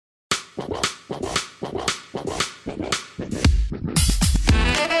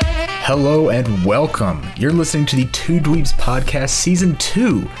Hello and welcome. You're listening to the Two Dweebs Podcast, Season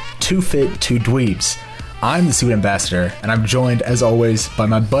 2, Two Fit, Two Dweebs. I'm the Sweet Ambassador, and I'm joined, as always, by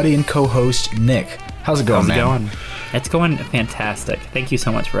my buddy and co-host, Nick. How's it going, man? It's going fantastic. Thank you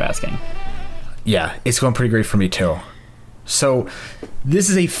so much for asking. Yeah, it's going pretty great for me, too. So, this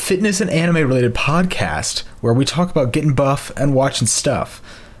is a fitness and anime-related podcast where we talk about getting buff and watching stuff.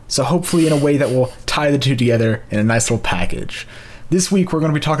 So hopefully in a way that will tie the two together in a nice little package. This week, we're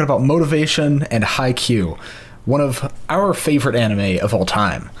going to be talking about Motivation and Haikyuu, one of our favorite anime of all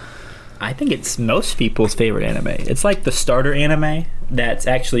time. I think it's most people's favorite anime. It's like the starter anime that's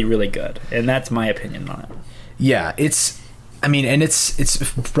actually really good, and that's my opinion on it. Yeah, it's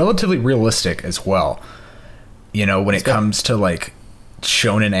relatively realistic as well. You know, when it comes to like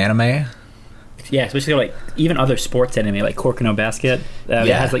shonen anime. Yeah, especially like even other sports anime like Kuroko no Basket. It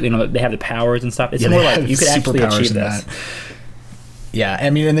has like, you know, they have the powers and stuff. It's more like you could actually achieve this. Yeah, I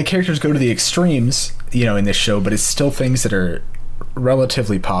mean, and the characters go to the extremes, you know, in this show, but it's still things that are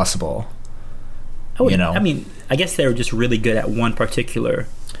relatively possible. I mean, I guess they're just really good at one particular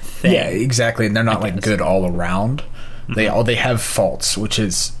thing. Yeah, exactly, and they're not like good all around. Mm-hmm. They have faults, which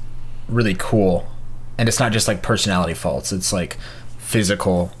is really cool, and it's not just like personality faults. It's like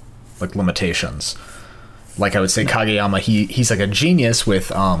physical, like limitations. Like I would say, Kageyama, he's like a genius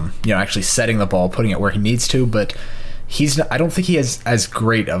with actually setting the ball, putting it where he needs to, but I don't think he has as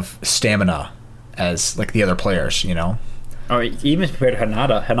great of stamina as like the other players, you know. Or even compared to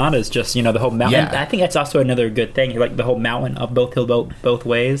Hanada. Hanada is just, you know, the whole mountain. Yeah. I think that's also another good thing. Like the whole mountain up both hill both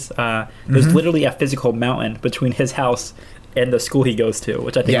ways. There's literally a physical mountain between his house and the school he goes to,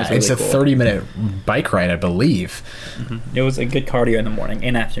 which I think is really cool. It's a 30-minute bike ride, I believe. Mm-hmm. It was a good cardio in the morning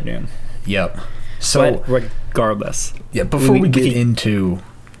and afternoon. Yep. So but regardless. Yeah, before we get into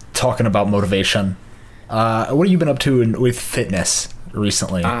talking about motivation, what have you been up to with fitness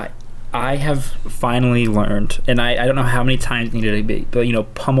recently? I have finally learned, and I don't know how many times it needed to be, but, you know,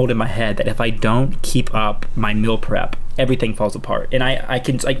 pummeled in my head that if I don't keep up my meal prep, everything falls apart. And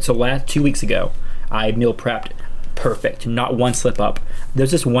last 2 weeks ago, I meal prepped perfect, not one slip up.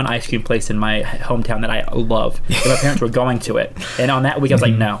 There's this one ice cream place in my hometown that I love, and my parents were going to it. And on that week, I was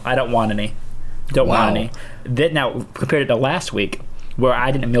like, no, I don't want any. Want any. Then now, compared to last week, where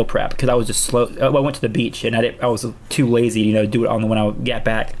I didn't meal prep because I was just slow. I went to the beach and I was too lazy, you know, to do it on when I would get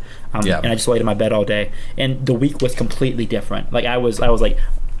back. And I just laid in my bed all day. And the week was completely different. Like I was like, me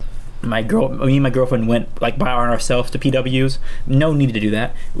and my girlfriend went like by ourselves to PWs. No need to do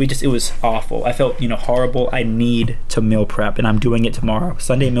that. It was awful. I felt, you know, horrible. I need to meal prep, and I'm doing it tomorrow.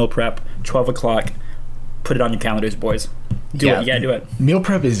 Sunday meal prep, 12 o'clock. Put it on your calendars, boys. Do it. You gotta do it. Meal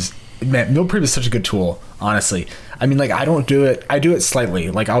prep is such a good tool, honestly. I mean, like, I don't do it. I do it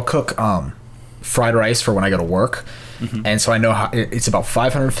slightly. Like, I'll cook fried rice for when I go to work. Mm-hmm. And so I know it's about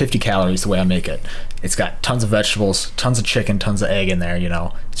 550 calories the way I make it. It's got tons of vegetables, tons of chicken, tons of egg in there, you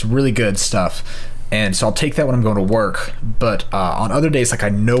know. It's really good stuff. And so I'll take that when I'm going to work. But on other days, like, I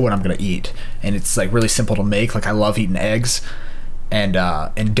know what I'm going to eat. And it's, like, really simple to make. Like, I love eating eggs. And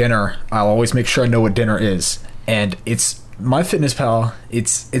dinner, I'll always make sure I know what dinner is. And it's MyFitnessPal,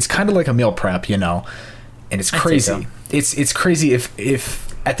 it's kind of like a meal prep, you know. And it's crazy. It's crazy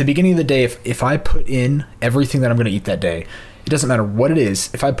if at the beginning of the day, if I put in everything that I'm going to eat that day, it doesn't matter what it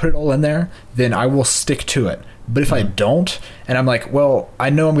is. If I put it all in there, then I will stick to it. But if I don't, and I'm like, well,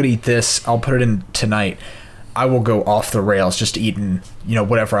 I know I'm going to eat this, I'll put it in tonight, I will go off the rails just eating, you know,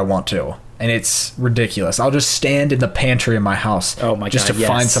 whatever I want to. And it's ridiculous. I'll just stand in the pantry in my house just to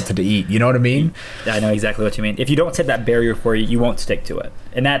find something to eat. You know what I mean? I know exactly what you mean. If you don't set that barrier for you, you won't stick to it.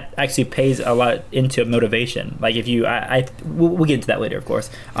 And that actually pays a lot into motivation. Like if you, we'll get into that later, of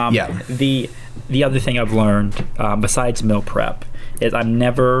course. The other thing I've learned, besides meal prep, is I'm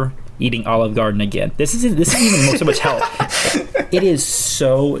never eating Olive Garden again. This isn't even so much health. It is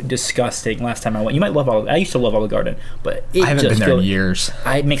so disgusting. Last time I went, you might love I used to love Olive Garden, but I haven't been there in years.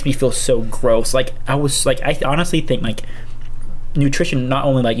 It makes me feel so gross. Like I honestly think like nutrition, not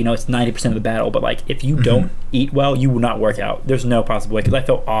only like, you know, it's 90% of the battle, but like if you don't eat well, you will not work out. There's no possible way, because I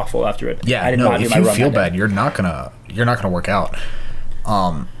felt awful after it. Yeah, if you feel bad, you're not gonna work out.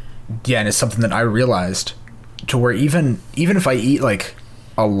 And it's something that I realized, to where even if I eat like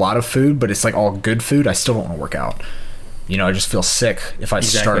a lot of food, but it's like all good food, I still don't want to work out. You know, I just feel sick if I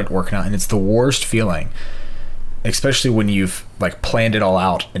start working out, and it's the worst feeling, especially when you've like planned it all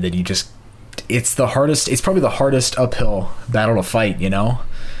out, and then it's probably the hardest uphill battle to fight, you know?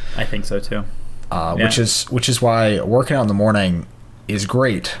 I think so too. Which is why working out in the morning is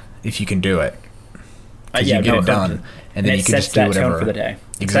great if you can do it. because you get it done, and then you can just do whatever. Tone for the day.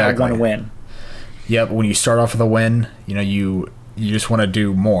 Exactly. Want to win. Yep. When you start off with a win, you just want to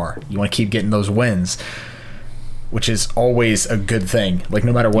do more. You want to keep getting those wins, which is always a good thing. Like,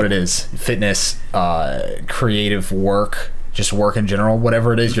 no matter what it is, fitness, creative work, just work in general,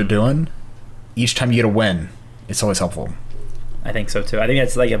 whatever it is you're doing, each time you get a win, it's always helpful. I think so too. I think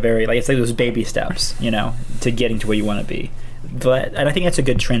that's like it's like those baby steps, to getting to where you want to be. And I think that's a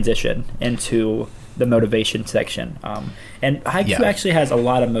good transition into the motivation section. And Haikyuu actually has a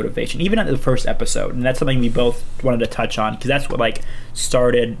lot of motivation, even at the first episode. And that's something we both wanted to touch on, because that's what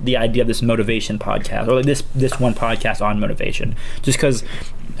started the idea of this motivation podcast, or this one podcast on motivation. Just because,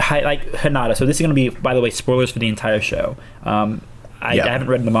 Hinata. So this is going to be, by the way, spoilers for the entire show. I haven't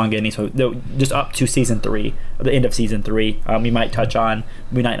read the manga any, so just up to season 3, the end of season 3. We might touch on.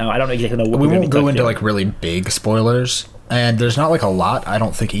 We might know. I don't exactly know what we won't go into really big spoilers, and there's not a lot. I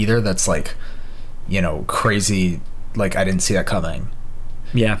don't think either. That's crazy. I didn't see that coming.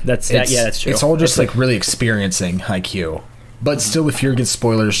 Yeah, that's true. It's all just really experiencing Haikyuu. But still, if you're against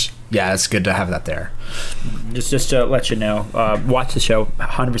spoilers, it's good to have that there. Just to let you know, watch the show.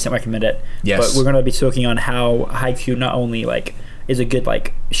 100% recommend it. Yes. But we're going to be talking on how Haikyuu not only is a good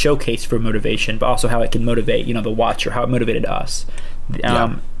showcase for motivation, but also how it can motivate the watcher, how it motivated us.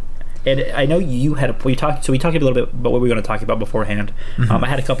 And I know you had we talked a little bit about what we were going to talk about beforehand. I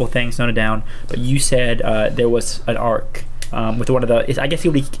had a couple of things noted down, but you said there was an arc with one of the, I guess he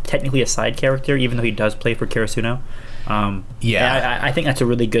would be technically a side character, even though he does play for Karasuno. I think that's a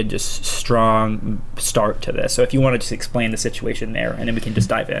really good, just strong start to this. So if you want to just explain the situation there, and then we can just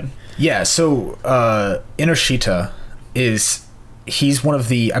dive in. Yeah, so Inoshita he's one of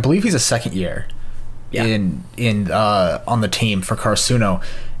the, I believe he's a second year in on the team for Karasuno,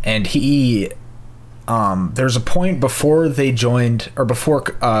 and he there's a point before they joined, or before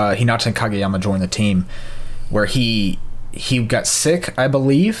Hinata and Kageyama joined the team, where he got sick, I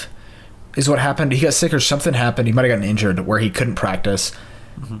believe, is what happened. He got sick or something happened. He might have gotten injured where he couldn't practice.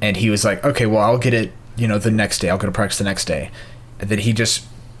 And he was like, okay, well, I'll get it, the next day. I'll go to practice the next day. And then he just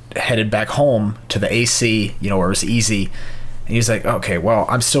headed back home to the AC, where it was easy. And he's like, okay, well,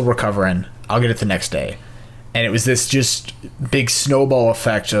 I'm still recovering. I'll get it the next day. And it was this just big snowball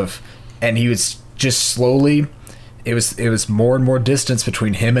effect and he was just slowly, it was more and more distance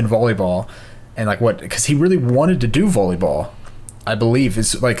between him and volleyball. And because he really wanted to do volleyball, I believe.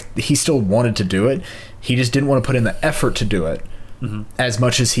 It's he still wanted to do it. He just didn't want to put in the effort to do it as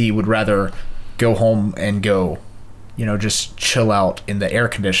much as he would rather go home and go, just chill out in the air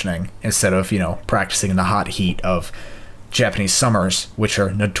conditioning instead of, practicing in the hot heat of Japanese summers, which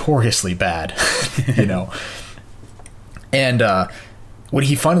are notoriously bad, And when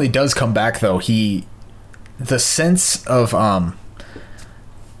he finally does come back, though, the sense of, I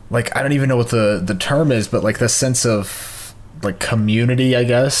don't even know what the term is, but the sense of community, I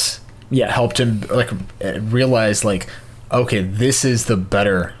guess, helped him realize okay, this is the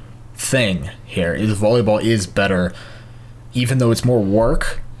better thing here. Volleyball is better, even though it's more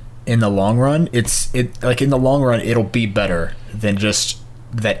work. In the long run, in the long run, it'll be better than just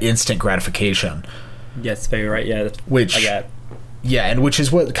that instant gratification. Yes, very right. Yeah, which and which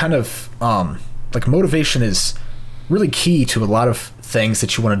is what kind of motivation is really key to a lot of things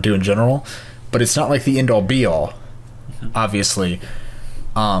that you want to do in general, but it's not the end all be all, obviously.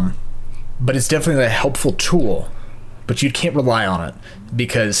 But it's definitely a helpful tool, but you can't rely on it,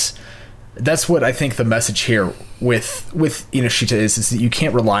 because that's what I think the message here with Inoshita is that you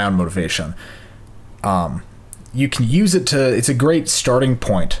can't rely on motivation. You can use it it's a great starting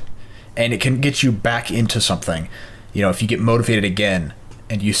point, and it can get you back into something. If you get motivated again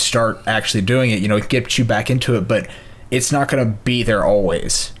and you start actually doing it, it gets you back into it, but it's not going to be there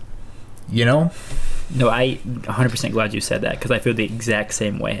always. No, I 100% glad you said that, because I feel the exact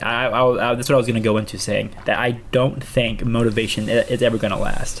same way. That's what I was going to go into, saying that I don't think motivation is ever going to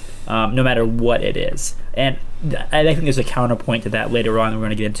last, no matter what it is. And I think there's a counterpoint to that later on that we're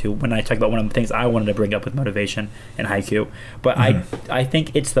going to get into when I talk about one of the things I wanted to bring up with motivation and Haikyuu. But I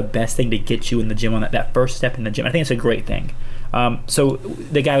think it's the best thing to get you in the gym, on that first step in the gym. I think it's a great thing. So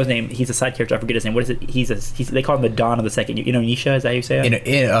the guy was named, he's a side character, I forget his name. What is it? They call him the Don of the second. Nisha, is that how you say it?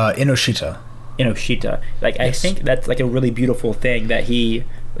 Inoshita. Inoshita. Yes. I think that's a really beautiful thing, that he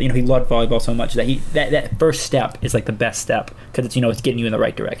loved volleyball so much that that first step is the best step, because it's it's getting you in the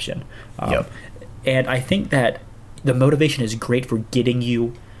right direction. And I think that the motivation is great for getting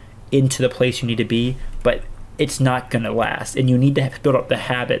you into the place you need to be, but it's not going to last, and you need to build up the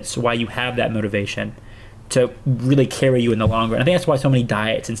habits while you have that motivation to really carry you in the long run. I think that's why so many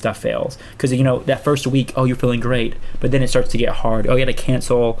diets and stuff fails, because you know that first week, oh, you're feeling great, but then it starts to get hard. Oh, you got to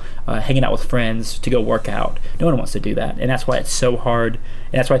cancel hanging out with friends to go work out. No one wants to do that, and that's why it's so hard.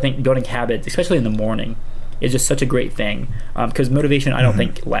 And that's why I think building habits, especially in the morning, is just such a great thing, because motivation I don't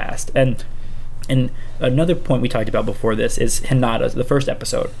think lasts. And another point we talked about before this is Hinata, the first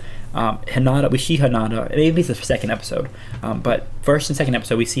episode. Hinata, we see Hinata, maybe it's the second episode, but first and second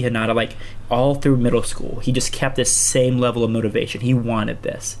episode we see Hinata like all through middle school. He just kept this same level of motivation. He wanted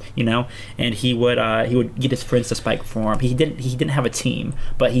this, you know, and he would get his friends to spike for him. He didn't have a team,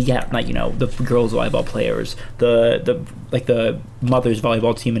 but he got like, you know, the girls volleyball players, the mothers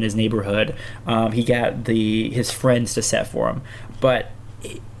volleyball team in his neighborhood. He got his friends to set for him, but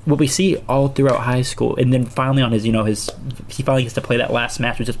what we see all throughout high school, and then finally on he finally gets to play that last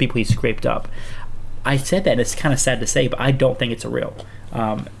match with just people he scraped up. I said that, and it's kind of sad to say, but I don't think it's a real.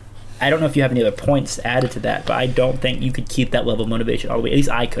 I don't know if you have any other points added to that, but I don't think you could keep that level of motivation all the way. At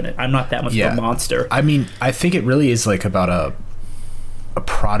least I couldn't. I'm not that much of a monster. I mean, I think it really is like about a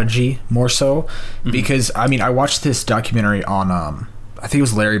prodigy more so, because I mean, I watched this documentary on I think it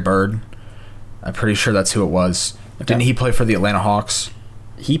was Larry Bird. I'm pretty sure that's who it was. Okay. Didn't he play for the Atlanta Hawks?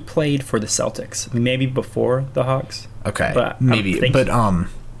 He played for the Celtics, maybe before the Hawks. Okay, but maybe. But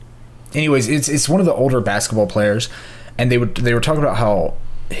anyways, it's one of the older basketball players, and they were talking about how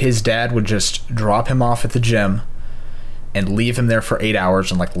his dad would just drop him off at the gym and leave him there for 8 hours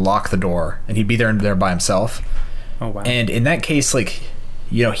and like lock the door, and he'd be there by himself. Oh wow! And in that case, like,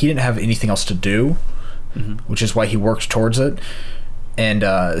 you know, he didn't have anything else to do, which is why he worked towards it. And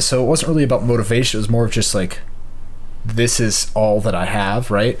so it wasn't really about motivation. It was more of just like, this is all that I have,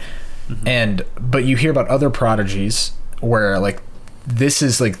 right? But you hear about other prodigies where like this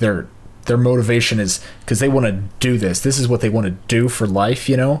is like their motivation is because they want to do this is what they want to do for life,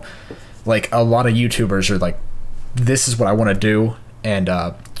 you know. Like a lot of YouTubers are like, this is what I want to do, and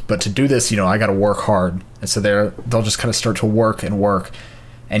but to do this, you know, I got to work hard. And so they'll just kind of start to work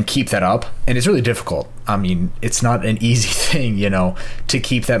and keep that up, and it's really difficult. I mean, it's not an easy thing, you know, to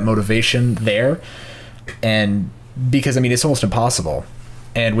keep that motivation there, and because I mean it's almost impossible,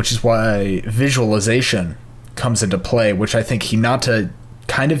 and which is why visualization comes into play, which I think Hinata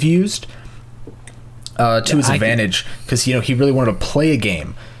kind of used to his advantage, because you know he really wanted to play a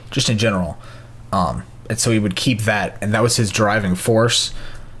game just in general, and so he would keep that, and that was his driving force.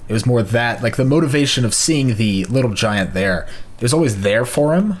 It was more that, like, the motivation of seeing the little giant there, it was always there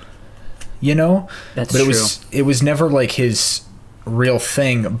for him, you know. That's true. It was never like his real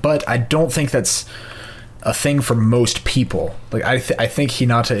thing, but I don't think that's a thing for most people. Like I think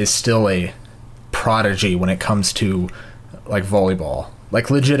Hinata is still a prodigy when it comes to like volleyball. Like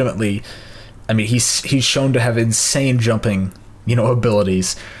legitimately, I mean he's shown to have insane jumping, you know,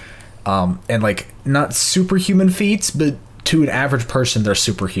 abilities, and like not superhuman feats, but to an average person they're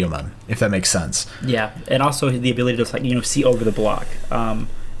superhuman, if that makes sense. Yeah, and also the ability to, like, you know, see over the block.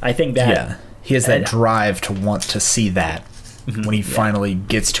 I think that he has that drive to want to see that when he finally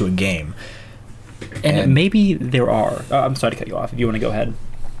gets to a game. And maybe there are... I'm sorry to cut you off if you want to go ahead.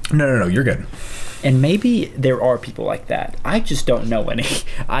 No, you're good. And maybe there are people like that. I just don't know any.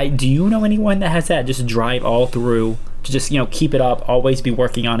 Do you know anyone that has that just drive all through to just, you know, keep it up, always be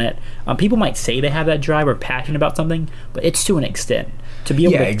working on it? People might say they have that drive or passion about something, but it's to an extent. To be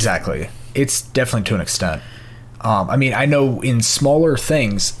able to... exactly. It's definitely to an extent. I mean, I know in smaller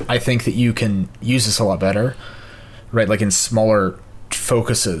things, I think that you can use this a lot better, right? Like in smaller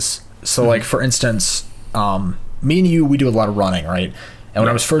focuses. So like, for instance, me and you, we do a lot of running, right? And when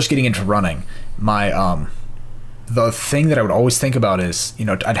I was first getting into running, my the thing that I would always think about is, you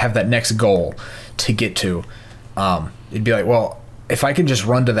know, I'd have that next goal to get to. It'd be like, well, if I can just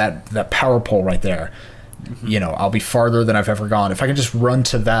run to that power pole right there, you know, I'll be farther than I've ever gone. If I can just run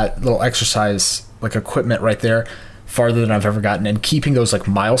to that little exercise like equipment right there, farther than I've ever gotten. And keeping those like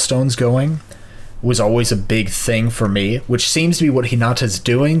milestones going was always a big thing for me, which seems to be what Hinata's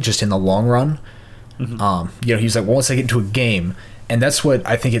doing just in the long run. You know, he's like, well, once I get into a game, and that's what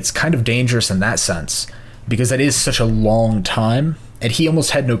I think, it's kind of dangerous in that sense, because that is such a long time, and he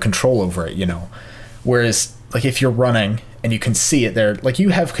almost had no control over it, you know. Whereas, like, if you're running and you can see it there, like, you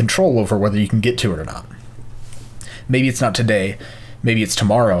have control over whether you can get to it or not. Maybe it's not today, maybe it's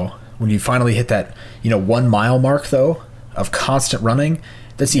tomorrow, when you finally hit that, you know, 1 mile mark, though, of constant running.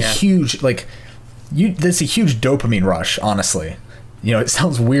 That's a huge, like... that's a huge dopamine rush, honestly. You know, it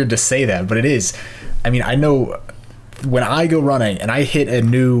sounds weird to say that, but it is. I mean, I know when I go running and I hit a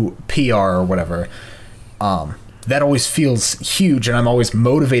new PR or whatever, that always feels huge, and I'm always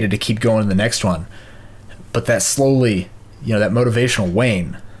motivated to keep going to the next one. But that slowly, you know, that motivation will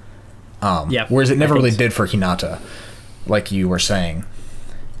wane. Whereas it never really did for Hinata, like you were saying.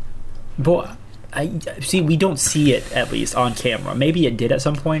 Well, I see. We don't see it, at least on camera. Maybe it did at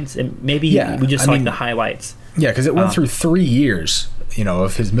some points, and maybe we just saw the highlights. Yeah, because it went through 3 years,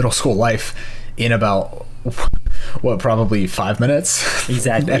 of his middle school life in about probably 5 minutes.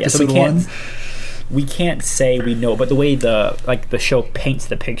 Exactly. Episode 1. We can't say we know, but the way the show paints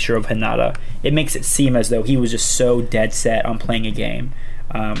the picture of Hinata, it makes it seem as though he was just so dead set on playing a game,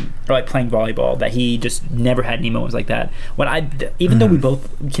 or like playing volleyball, that he just never had any moments like that. Even though we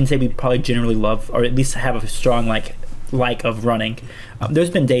both can say we probably generally love, or at least have a strong like of running, there's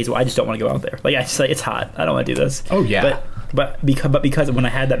been days where I just don't want to go out there. Like I just it's hot, I don't want to do this. Oh yeah. But because when I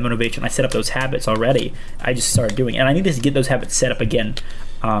had that motivation, I set up those habits already. I just started doing it, and I need to get those habits set up again.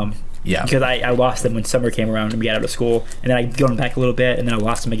 Because I lost them when summer came around and we got out of school, and then I gone back a little bit, and then I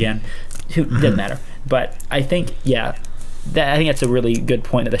lost them again. It doesn't matter. But I think I think that's a really good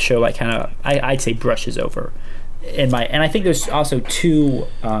point that the show I'd say brushes over. And I think there's also two.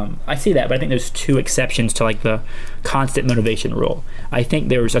 I say that, but I think there's two exceptions to like the constant motivation rule. I think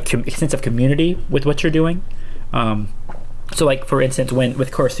there's a sense of community with what you're doing. So, like, for instance,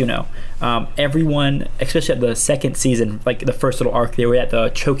 with Karasuno, everyone, especially at the second season, like the first little arc, they were at the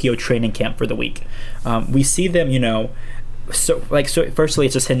Chokyo training camp for the week. We see them, firstly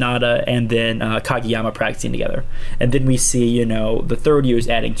it's just Hinata and then Kageyama practicing together. And then we see, the third years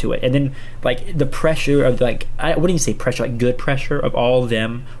adding to it. And then, like, the pressure of, like, I wouldn't even say pressure, like, good pressure of all of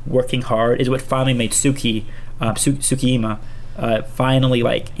them working hard is what finally made Tsukiyama finally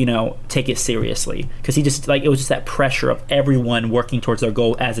take it seriously, because he just it was just that pressure of everyone working towards their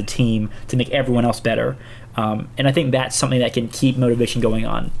goal as a team to make everyone else better, and I think that's something that can keep motivation going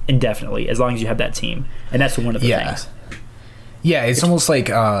on indefinitely as long as you have that team, and that's one of the things. It's almost like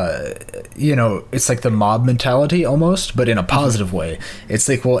it's like the mob mentality almost, but in a positive way. It's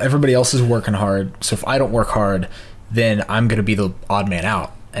like, well, everybody else is working hard, so if I don't work hard, then I'm gonna be the odd man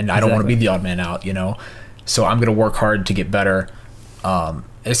out, and I don't want to be the odd man out, So I'm going to work hard to get better,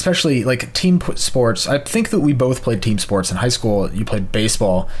 especially like team sports. I think that we both played team sports in high school. You played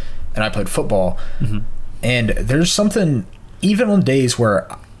baseball and I played football. Mm-hmm. And there's something, even on days where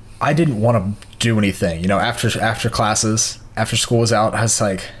I didn't want to do anything, after classes, after school was out, I was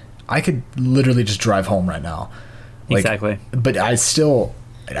like, I could literally just drive home right now. Exactly. But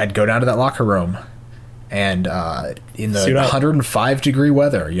I'd go down to that locker room and in the 105 degree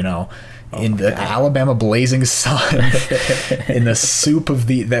weather, in the Alabama blazing sun, in the soup of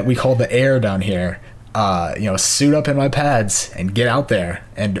that we call the air down here, suit up in my pads and get out there,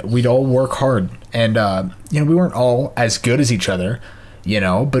 and we'd all work hard. And we weren't all as good as each other,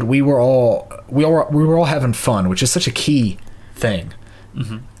 but we were all having fun, which is such a key thing.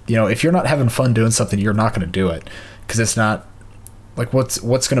 Mm-hmm. If you're not having fun doing something, you're not going to do it, because it's not like what's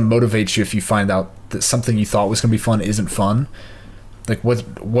going to motivate you if you find out that something you thought was going to be fun isn't fun. Like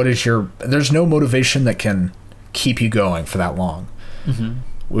what is there's no motivation that can keep you going for that long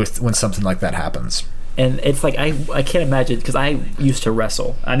when something like that happens. And it's like I can't imagine, because I used to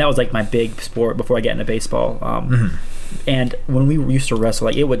wrestle, and that was like my big sport before I got into baseball. And when we used to wrestle,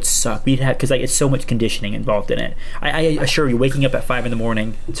 like, it would suck. We'd have, because like it's so much conditioning involved in it. I assure you, waking up at 5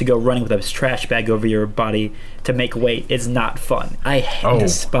 a.m. to go running with a trash bag over your body to make weight is not fun. I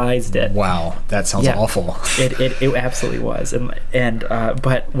despised it. Wow, that sounds awful. It absolutely was. And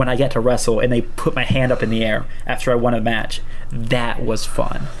but when I got to wrestle and they put my hand up in the air after I won a match, that was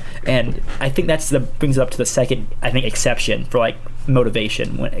fun. And I think brings it up to the second, exception for like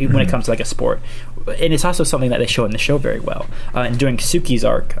motivation when it comes to like a sport. And it's also something that they show in the show very well. And during Suki's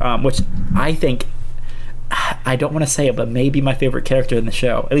arc, which I think, I don't want to say it, but maybe my favorite character in the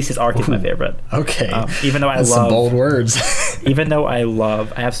show. At least his arc is my favorite. Okay. Even though I love some bold words. Even though I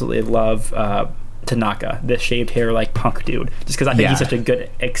absolutely love Tanaka, the shaved hair like punk dude, just because I think he's such a good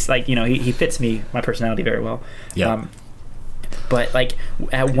he fits my personality very well. Yeah. But like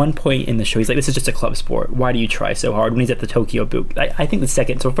at one point in the show, he's like, "This is just a club sport. Why do you try so hard?" When he's at the Tokyo Boot, I think the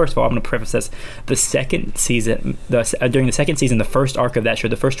second. So first of all, I'm going to preface this: the second season, during the second season, the first arc of that show,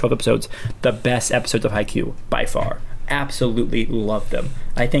 the first 12 episodes, the best episodes of Haikyuu by far. Absolutely love them.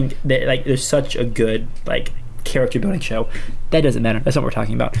 I think that like there's such a good like character building show. That doesn't matter. That's not what we're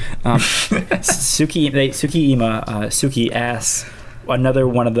talking about. Suki asks another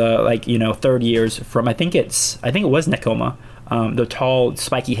one of the third years from I think it was Nekoma. The tall,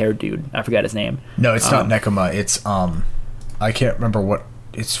 spiky haired dude. I forgot his name. No, it's not Nekoma. It's I can't remember what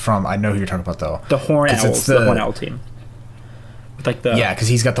it's from. I know who you're talking about though. The Horn Owls. The Horn Owl team. With because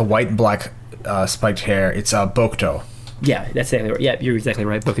he's got the white and black spiked hair. It's Bokuto. Yeah, that's exactly right. Yeah, you're exactly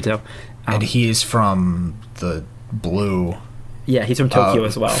right, Bokuto. And he is from the blue. Yeah, he's from Tokyo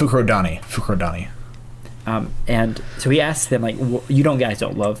as well. Fukurodani. And so he asked them, like, you guys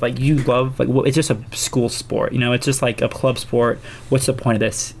don't love, like, you love, like, well, it's just a school sport, it's just like a club sport. What's the point of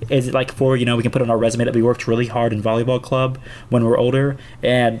this? Is it like for, we can put on our resume that we worked really hard in volleyball club when we're older?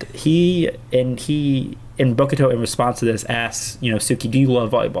 And he in Bokuto, in response to this, asks, Suki, do you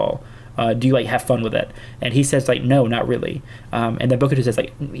love volleyball? Do you, like, have fun with it? And he says, like, no, not really. And then Bokuto says,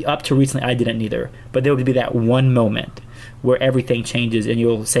 like, up to recently, I didn't either. But there would be that one moment where everything changes and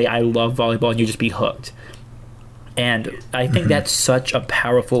you'll say, I love volleyball, and you'll just be hooked. And I think that's such a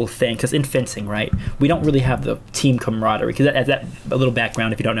powerful thing, because in fencing, right, we don't really have the team camaraderie. Because as a little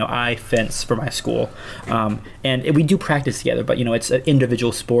background, if you don't know, I fence for my school, and we do practice together. But it's an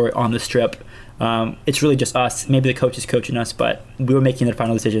individual sport on the strip. It's really just us. Maybe the coach is coaching us, but we were making the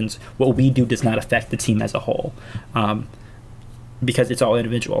final decisions. What we do does not affect the team as a whole, because it's all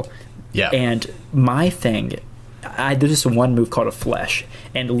individual. Yeah. And my thing, there's this one move called a flesh,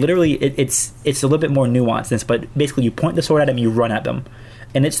 and literally it's a little bit more nuanced than this, but basically you point the sword at them, you run at them,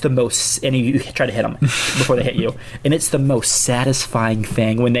 and it's the most, and you try to hit them before they hit you, and it's the most satisfying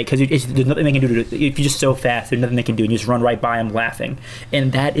thing when because there's nothing they can do if you're just so fast, there's nothing they can do, and you just run right by them laughing.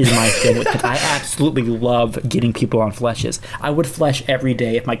 And that is my thing with it. I absolutely love getting people on fleshes. I would flesh every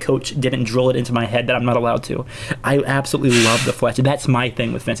day if my coach didn't drill it into my head that I'm not allowed to. I absolutely love the flesh. That's my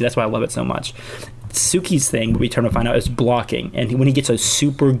thing with fencing. That's why I love it so much. Suki's thing, we turn to find out, is blocking, and when he gets a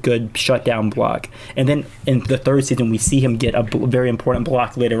super good shutdown block, and then in the third season we see him get a very important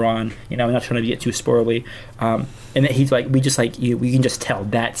block later on. I'm not trying to get too spoilery, and then he's like, we can just tell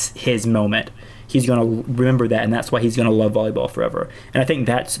that's his moment. He's going to remember that, and that's why he's going to love volleyball forever. And I think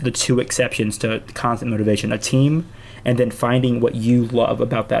that's the two exceptions to constant motivation: a team, and then finding what you love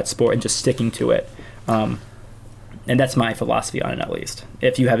about that sport and just sticking to it. And that's my philosophy on it, at least.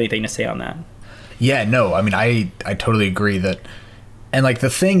 If you have anything to say on that. Yeah, no, I mean, I totally agree that, and like the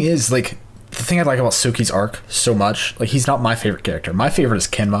thing is, like, the thing I like about Suki's arc so much, like, he's not my favorite character. My favorite is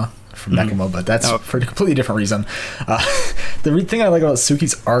Kenma from Nekoma, but that's for a completely different reason. The thing I like about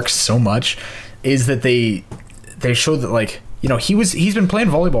Suki's arc so much is that they show that, like, he's been playing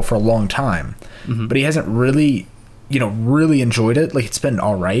volleyball for a long time, but he hasn't really, really enjoyed it. Like, it's been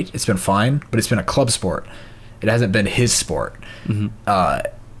all right, it's been fine, but it's been a club sport. It hasn't been his sport.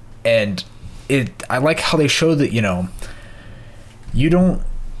 And I like how they show that you don't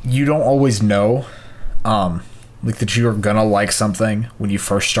always know like that you're gonna like something when you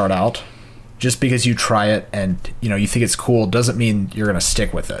first start out. Just because you try it and you think it's cool doesn't mean you're gonna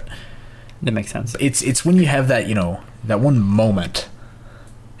stick with it. That makes sense. It's when you have that that one moment.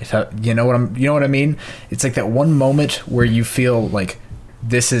 You know what I mean? It's like that one moment where you feel like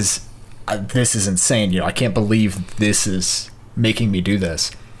this is insane. I can't believe this is making me do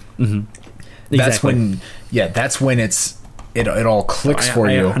this. That's when it all clicks for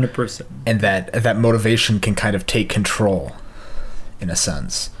you, 100%. and that motivation can kind of take control, in a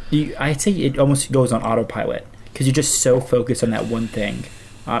sense. I'd say it almost goes on autopilot because you're just so focused on that one thing.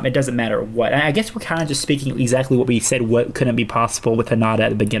 It doesn't matter what. And I guess we're kind of just speaking exactly what we said. What couldn't be possible with Hinata at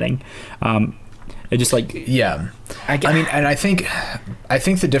the beginning? It just like I mean, and I think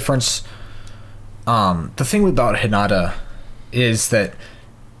the difference. The thing about Hinata is that.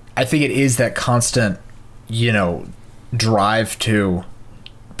 I think it is that constant, drive to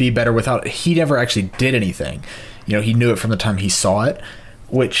be better without. He never actually did anything. He knew it from the time he saw it,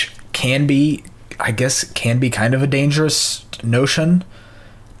 which can be kind of a dangerous notion,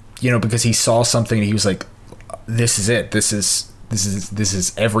 because he saw something and he was like, this is it. This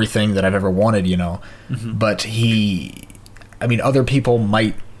is everything that I've ever wanted, But other people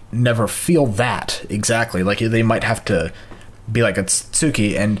might never feel that exactly. Like, they might have to be like a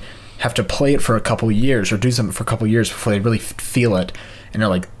Tsuki and have to play it for a couple years or do something for a couple years before they really feel it, and they're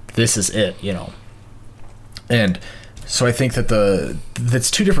like, this is it. And so I think that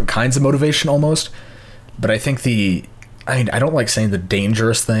that's two different kinds of motivation almost, but I think I don't like saying the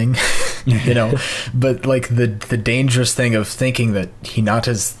dangerous thing, but like the dangerous thing of thinking that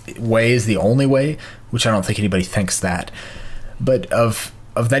Hinata's way is the only way, which I don't think anybody thinks that, but of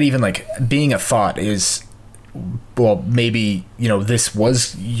that even like being a thought is, well, maybe this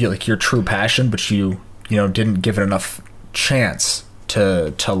was like your true passion, but you didn't give it enough chance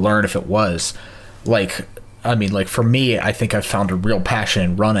to learn if it was. Like, I mean, like for me, I think I've found a real passion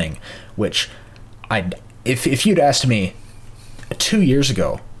in running, which if you'd asked me 2 years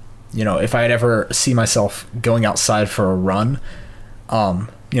ago, if I had ever see myself going outside for a run,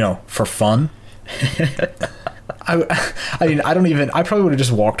 for fun, I probably would have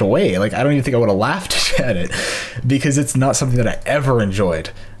just walked away. Like, I don't even think I would have laughed at it, because it's not something that I ever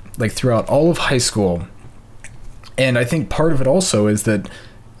enjoyed. Like, throughout all of high school And I think part of it also is that,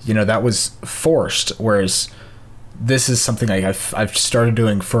 you know, that was forced, whereas this is something I've started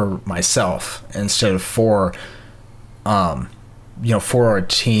doing for myself instead of for, you know, for a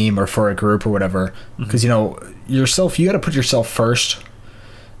team or for a group or whatever. Because, you know, yourself, you got to put yourself first,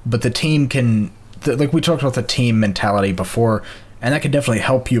 but the team can, like we talked about the team mentality before, and that can definitely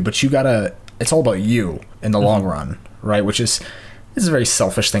help you, but you gotta, it's all about you in the long run, right? Which is a very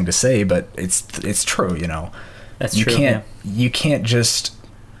selfish thing to say, but it's true, you know. That's true. You can't just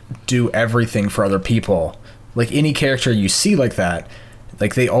do everything for other people. Like any character you see like that,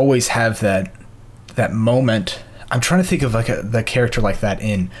 like they always have that moment. I'm trying to think of like the character like that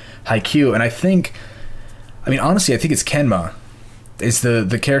in Haikyuu, and I mean honestly, I think it's Kenma is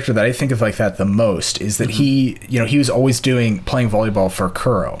the character that I think of like that the most. Is that he, you know, he was always playing volleyball for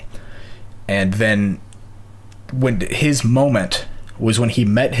Kuro, and then when his moment was when he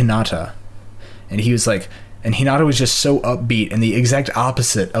met Hinata, and he was like. And Hinata was just so upbeat and the exact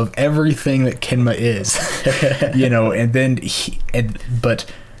opposite of everything that Kenma is, you know. And then but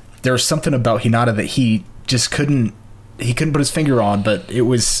there was something about Hinata that he just couldn't put his finger on. But it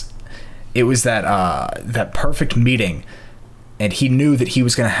was that perfect meeting, and he knew that he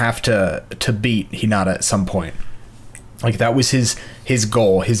was going to have to beat Hinata at some point. Like that was his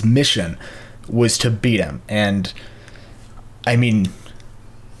goal, his mission was to beat him. And I mean.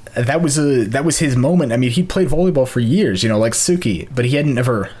 That was his moment. I mean, he played volleyball for years, you know, like Suki, but he didn't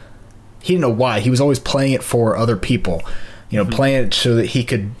know why. He was always playing it for other people, you know, playing it so that he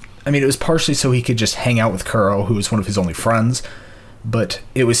could, I mean, it was partially so he could just hang out with Kuro, who was one of his only friends, but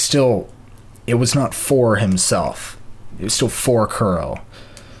it was not for himself. It was still for Kuro,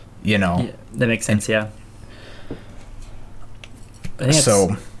 you know. Yeah, that makes sense, yeah. I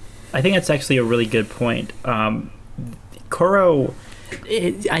think that's actually a really good point. Kuro...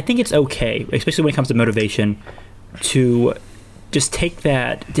 I think it's okay, especially when it comes to motivation, to just take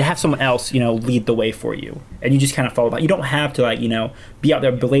that, to have someone else, you know, lead the way for you, and you just kind of follow that. You don't have to, like, you know, be out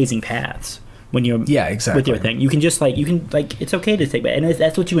there blazing paths when you're with your thing. You can just it's okay to take that, and if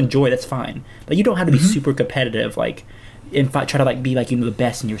that's what you enjoy, that's fine. Like, you don't have to be super competitive, like, and try to like be like, you know, the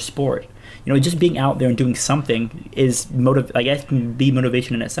best in your sport. You know, just being out there and doing something is I guess can be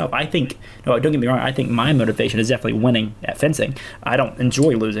motivation in itself. I think, no, don't get me wrong, I think my motivation is definitely winning at fencing. I don't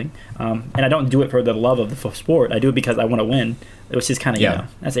enjoy losing, and I don't do it for the love of the sport. I do it because I want to win, which is kind of, you know,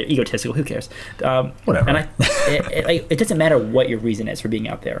 that's egotistical. Who cares? Whatever. And it doesn't matter what your reason is for being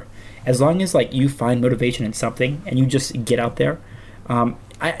out there, as long as like you find motivation in something and you just get out there.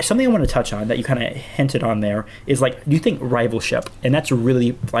 Something I want to touch on that you kind of hinted on there is, like, do you think rivalship, and that's a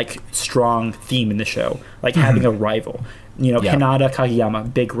really, like, strong theme in the show, like having a rival. You know, Hinata,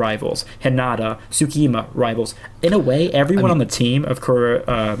 Kageyama, big rivals. Hinata, Tsukima, rivals. In a way, everyone on the team of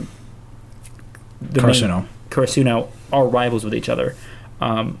Karasuno are rivals with each other.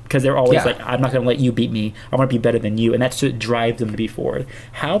 Because they're always like, I'm not going to let you beat me. I want to be better than you. And that's what drives them to be forward.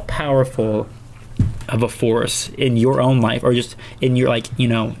 How powerful of a force in your own life, or just in your, like, you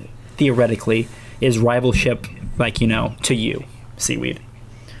know, theoretically, is rivalship, like, you know, to you, Seaweed?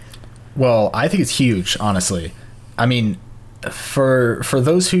 Well, I think it's huge, honestly. I mean, for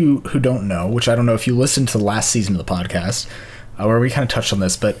those who don't know, which I don't know if you listened to the last season of the podcast, where we kind of touched on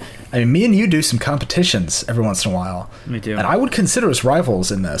this, but I mean, me and you do some competitions every once in a while. Me too. And I would consider us rivals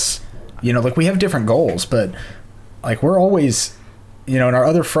in this. You know, like, we have different goals, but, like, we're always... You know, and our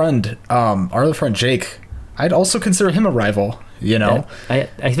other friend Jake, I'd also consider him a rival. You know,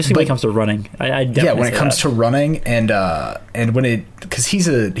 especially when it comes to running. I definitely when it comes to running, and when because he's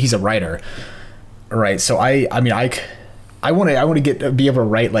a writer, right? So I want to be able to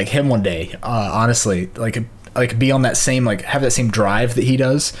write like him one day. Honestly, like be on that same, like, have that same drive that he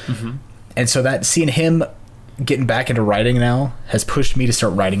does, and so that seeing him getting back into writing now has pushed me to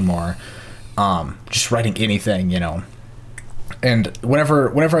start writing more. Just writing anything, you know. And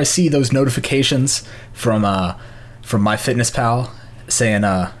whenever I see those notifications from MyFitnessPal saying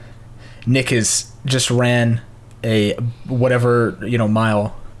Nick has just ran a whatever, you know,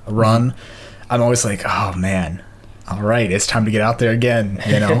 mile run, I'm always like, oh man, all right, it's time to get out there again,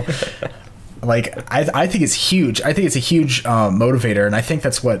 you know. Like, I think it's huge. I think it's a huge motivator, and I think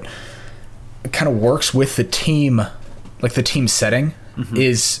that's what kind of works with the team, like the team setting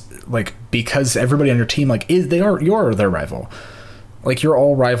is, like, because everybody on your team, like, you're their rival. Like, you're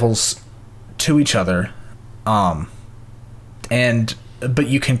all rivals to each other, but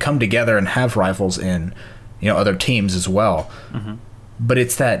you can come together and have rivals in, you know, other teams as well. But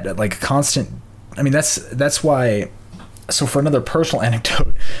it's that, like, constant. I mean, that's why. So for another personal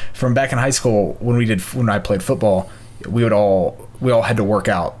anecdote from back in high school, when I played football, we all had to work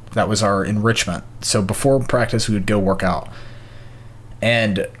out that was our enrichment. So before practice, we would go work out.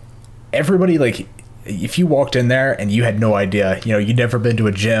 And everybody, like, if you walked in there and you had no idea, you know, you'd never been to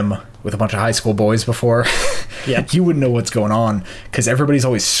a gym with a bunch of high school boys before, yeah, you wouldn't know what's going on, because everybody's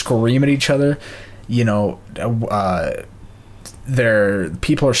always screaming at each other. You know,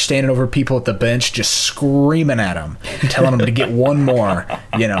 people are standing over people at the bench just screaming at them, telling them to get one more,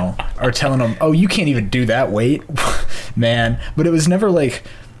 you know, or telling them, oh, you can't even do that weight, man. But it was never like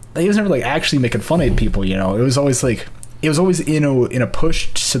actually making fun of people, you know. It was always in a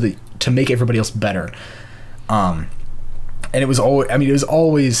push to make everybody else better. And it was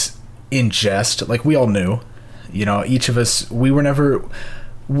always in jest. Like, we all knew, you know, each of us, we were never,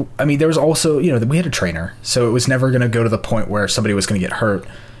 I mean, there was also, you know, we had a trainer, so it was never going to go to the point where somebody was going to get hurt.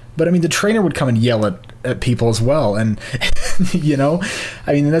 But I mean, the trainer would come and yell at people as well. And, you know,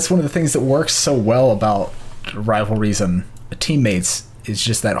 I mean, that's one of the things that works so well about rivalries and teammates, is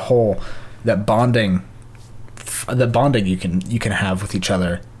just that bonding you can have with each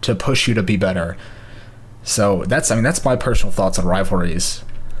other to push you to be better. So that's my personal thoughts on rivalries.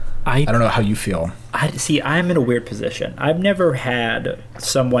 I don't know how you feel. I'm in a weird position. I've never had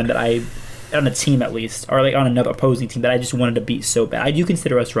someone that on a team at least, or like on another opposing team, that I just wanted to beat so bad. I do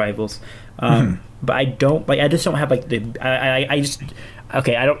consider us rivals, but I just don't have like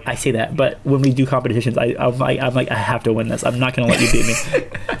I say that, but when we do competitions, I'm like, I have to win this. I'm not going to let you beat me.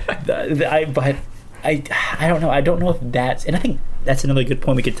 I don't know. I don't know if that's, and I think that's another good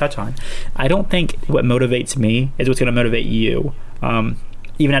point we could touch on. I don't think what motivates me is what's going to motivate you.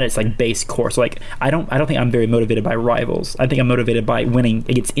 Even at its like base course, like I don't think I'm very motivated by rivals. I think I'm motivated by winning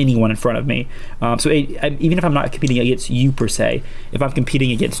against anyone in front of me. Even if I'm not competing against you per se, if I'm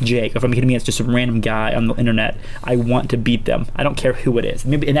competing against Jake, if I'm competing against just some random guy on the internet, I want to beat them. I don't care who it is.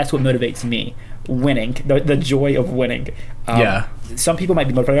 And that's what motivates me. Winning, the joy of winning. Some people might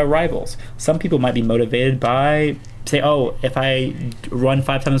be motivated by rivals. Some people might be motivated by, say, oh, if I run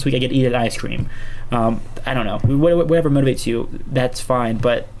 5 times this week, I get to eat an ice cream. I don't know. Whatever motivates you, that's fine.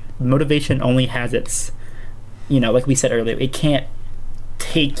 But motivation only has its, you know, like we said earlier, it can't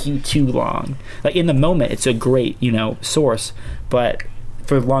take you too long. Like, in the moment, it's a great, you know, source. But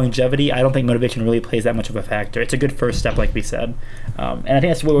for longevity, I don't think motivation really plays that much of a factor. It's a good first step, like we said. And I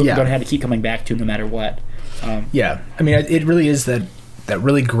think that's what we're going to have to keep coming back to no matter what. I mean, it really is that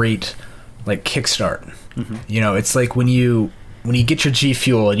really great, like, kickstart. Mm-hmm. You know, it's like when you get your G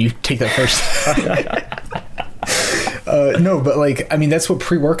Fuel and you take that first. No, but like, I mean, that's what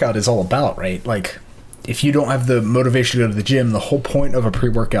pre-workout is all about, right? Like, if you don't have the motivation to go to the gym, the whole point of a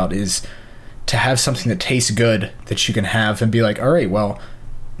pre-workout is to have something that tastes good that you can have and be like, all right, well,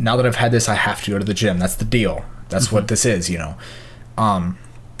 now that I've had this, I have to go to the gym. That's the deal. That's what this is, you know. And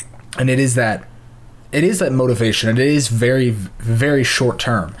it is that motivation, and it is very, very short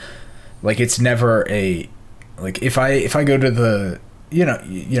term. Like, it's never like, if I go to the, you know,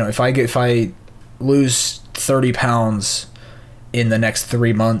 if I lose 30 pounds in the next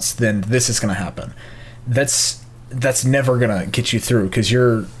 3 months, then this is going to happen. That's never going to get you through, because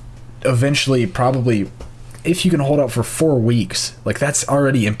you're eventually probably, if you can hold out for 4 weeks, like, that's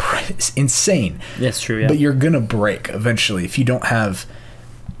already insane. That's true. Yeah. But you're going to break eventually if you don't have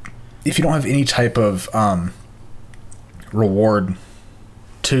any type of reward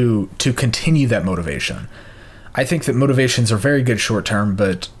to continue that motivation. I think that motivations are very good short term,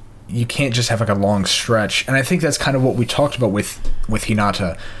 but you can't just have like a long stretch. And I think that's kind of what we talked about with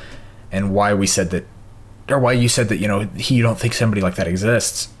Hinata, and why we said that, or why you said that, you know, you don't think somebody like that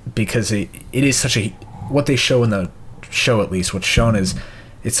exists, because it is such a, what they show in the show, at least what's shown, is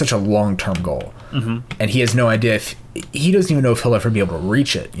it's such a long-term goal. Mm-hmm. And he has no idea he doesn't even know if he'll ever be able to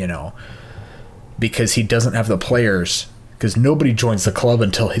reach it, you know, because he doesn't have the players, because nobody joins the club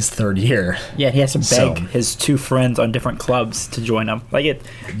until his 3rd year. Yeah, he has to beg his 2 friends on different clubs to join him. Like, it.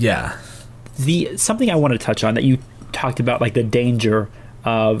 Yeah. Something I want to touch on that you talked about, like the danger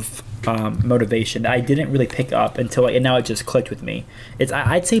of motivation, I didn't really pick up until, and now it just clicked with me.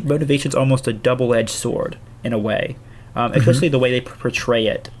 I'd say motivation's almost a double-edged sword in a way, especially the way they portray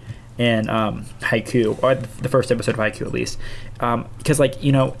it in Haikyuu, or the first episode of Haikyuu at least, because, like,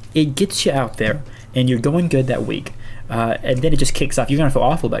 you know, it gets you out there and you're going good that week. And then it just kicks off. You're gonna feel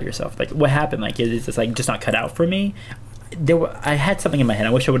awful about yourself. Like, what happened? Like, is this like just not cut out for me? I had something in my head. I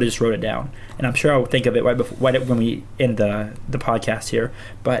wish I would have just wrote it down, and I'm sure I'll think of it right when we end the podcast here.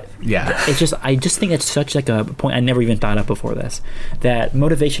 But yeah, I just think it's such like a point I never even thought of before this, that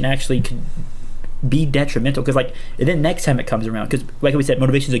motivation actually could be detrimental, because like, and then next time it comes around, because like we said,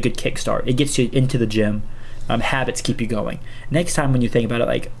 motivation is a good kickstart. It gets you into the gym. Habits keep you going. Next time when you think about it,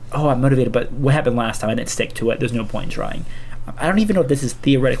 like, oh, I'm motivated, but what happened last time? I didn't stick to it. There's no point in trying. I don't even know if this is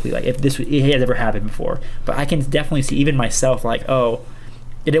theoretically, like, if this it has ever happened before, but I can definitely see even myself, like, oh,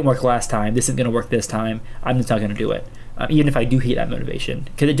 it didn't work last time, this isn't going to work this time, I'm just not going to do it, even if I do hate that motivation,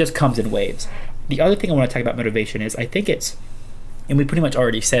 because it just comes in waves. The other thing I want to talk about motivation is, I think it's, and we pretty much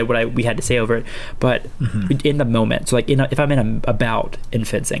already said what we had to say over it, but in the moment, so like if I'm in a bout in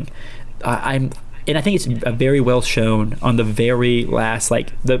fencing, and I think it's very well shown on the very last,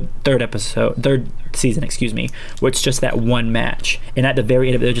 like the third season, where it's just that one match, and at the very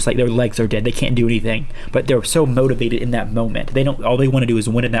end of it, they're just like, their legs are dead, they can't do anything, but they're so motivated in that moment. All they want to do is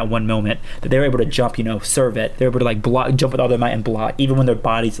win in that one moment, that they're able to jump, serve it, they're able to like block, jump with all their might and block, even when their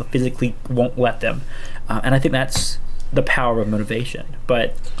bodies physically won't let them. And I think that's the power of motivation.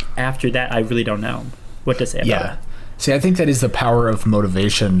 But after that, I really don't know what to say about it. See, I think that is the power of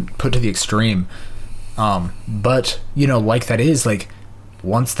motivation put to the extreme. But like that is like,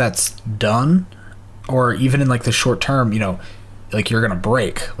 once that's done, or even in like the short term, like you're gonna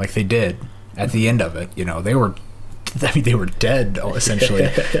break like they did at the end of it. They were dead essentially.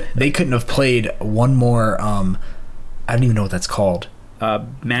 They couldn't have played one more I don't even know what that's called,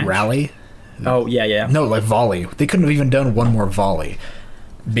 match? Rally. Oh yeah No, like volley. They couldn't have even done one more volley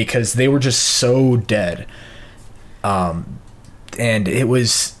because they were just so dead. And it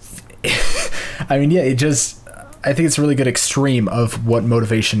was I mean, I think it's a really good extreme of what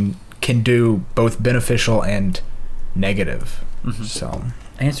motivation can do, both beneficial and negative. So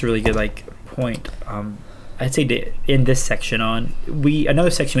I think it's a really good point. I'd say in this section another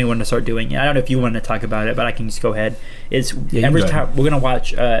section we wanted to start doing, I don't know if you want to talk about it, but I can just go ahead, is every time we're going to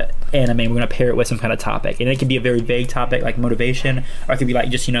watch anime, we're going to pair it with some kind of topic, and it can be a very vague topic like motivation, or it could be like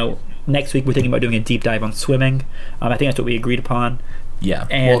just next week we're thinking about doing a deep dive on swimming. I think that's what we agreed upon.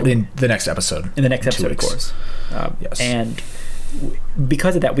 And in the next episode, of course. Yes. And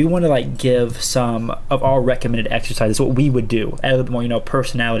because of that, we want to give some of our recommended exercises, what we would do, add a little bit more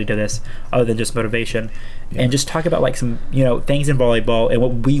personality to this other than just motivation, and just talk about some things in volleyball and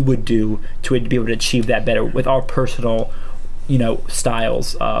what we would do to be able to achieve that better with our personal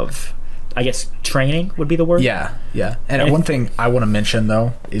styles of, I guess, training would be the word. And one thing I want to mention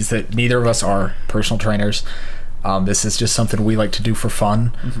though is that neither of us are personal trainers. This is just something we like to do for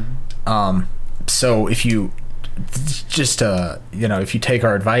fun. So if you just if you take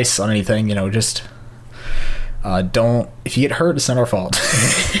our advice on anything, just don't, if you get hurt, it's not our fault.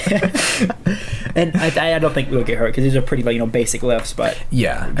 And I don't think we'll get hurt because these are pretty basic lifts, but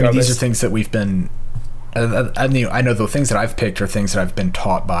I mean, these are things that we've been I know the things that I've picked are things that I've been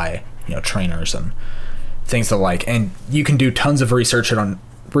taught by trainers and things the like, and you can do tons of research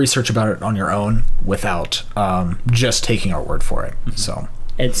about it on your own without just taking our word for it. So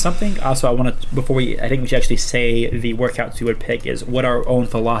it's something also I want to, I think we should actually say the workouts we would pick is what our own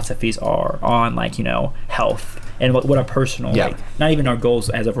philosophies are on health and what our personal not even our goals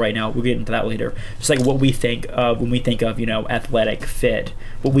as of right now, we'll get into that later, just what we think of when we think of athletic, fit,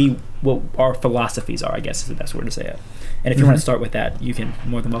 what our philosophies are, I guess is the best word to say it. And if you want to start with that, you can,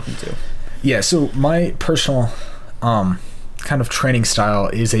 more than welcome to. So my personal kind of training style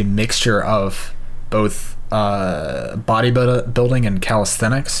is a mixture of both bodybuilding and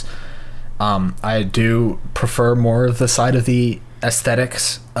calisthenics. I do prefer more of the side of the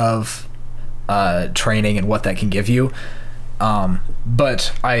aesthetics of training and what that can give you,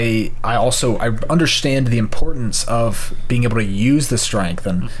 but I also understand the importance of being able to use the strength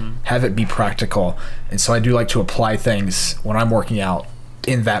and have it be practical, and so I do like to apply things when I'm working out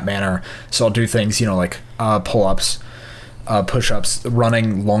in that manner. So I'll do things like pull-ups, push-ups,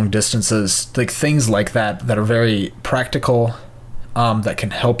 running long distances, things like that are very practical, that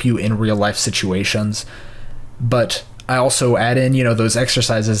can help you in real life situations. But I also add in those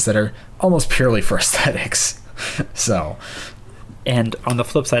exercises that are almost purely for aesthetics. So, and on the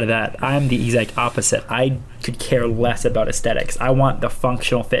flip side of that, I'm the exact opposite. I could care less about aesthetics. I want the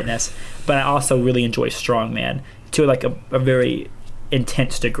functional fitness, but I also really enjoy strongman to a very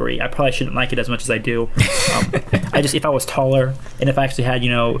intense degree. I probably shouldn't like it as much as I do. If I was taller and if I actually had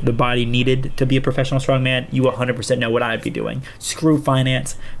the body needed to be a professional strongman, you 100% know what I'd be doing. Screw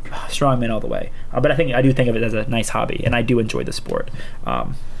finance, strongman all the way. But I do think of it as a nice hobby, and I do enjoy the sport.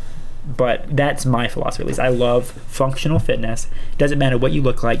 But that's my philosophy, at least. I love functional fitness. Doesn't matter what you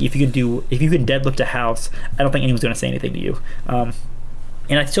look like. If you can deadlift a house, I don't think anyone's going to say anything to you.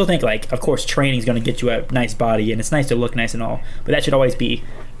 And I still think, of course, training is going to get you a nice body, and it's nice to look nice and all, but that should always be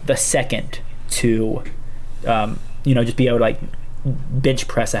the second to, just be able to, bench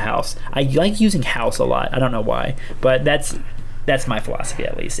press a house. I like using house a lot. I don't know why, but that's my philosophy,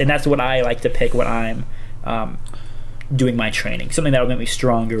 at least. And that's what I like to pick when I'm doing my training. Something that would make me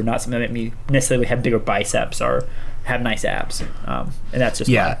stronger, not something that make me necessarily have bigger biceps or have nice abs. And that's just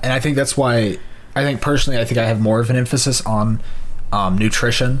and I think that's why I think personally I have more of an emphasis on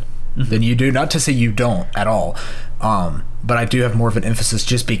nutrition than you do. Not to say you don't at all, but I do have more of an emphasis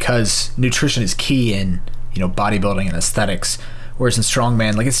just because nutrition is key in bodybuilding and aesthetics. Whereas in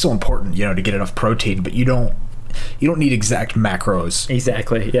strongman, like, it's still important, to get enough protein, but you don't need exact macros.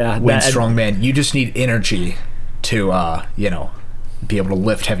 Exactly. Yeah. When strongman, you just need energy to be able to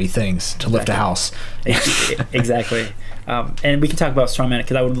lift heavy things, to lift a house. Exactly. And we can talk about strongman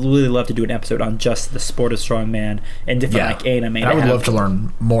because I would really love to do an episode on just the sport of strongman and different like anime. And I would love to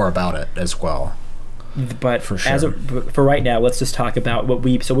learn more about it as well. But for sure. For right now, let's just talk about what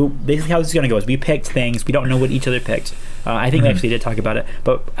basically how this is going to go is we picked things. We don't know what each other picked. I think we actually did talk about it,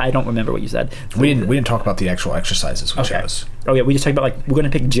 but I don't remember what you said. We didn't talk about the actual exercises we chose. Oh yeah, we just talked about we're going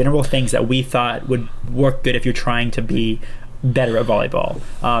to pick general things that we thought would work good if you're trying to be better at volleyball,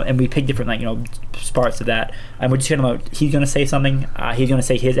 and we picked different parts of that, and we're just going to he's going to say something, he's going to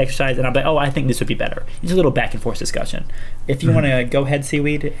say his exercise, and I'm like, I think this would be better. It's a little back and forth discussion. If you want to go ahead,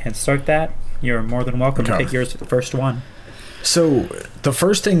 Seaweed, and start that, you're more than welcome to pick yours first one. So the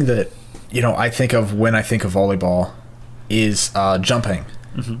first thing that I think of when I think of volleyball is jumping,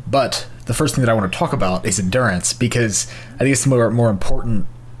 but the first thing that I want to talk about is endurance, because I think it's more important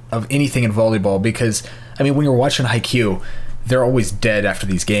of anything in volleyball, because when you're watching Haikyuu, they're always dead after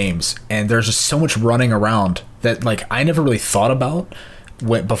these games, and there's just so much running around that I never really thought about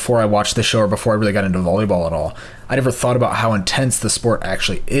before I watched the show or before I really got into volleyball at all. I never thought about how intense the sport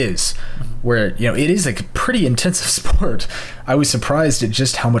actually is, where it is a pretty intensive sport. I was surprised at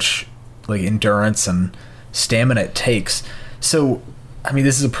just how much endurance and stamina it takes. So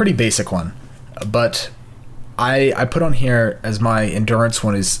this is a pretty basic one, but I put on here as my endurance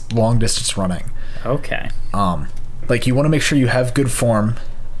one is long distance running. Okay. You want to make sure you have good form,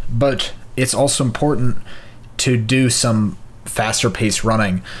 but it's also important to do some faster paced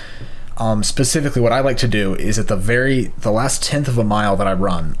running. Specifically, what I like to do is at the last 10th of a mile that I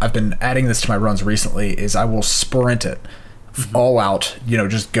run, I've been adding this to my runs recently, is I will sprint it all out,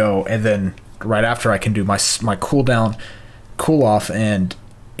 just go, and then right after I can do my cool down, cool off, and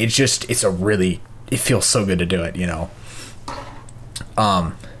it feels so good to do it,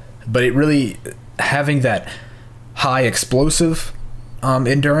 but it really, having that high explosive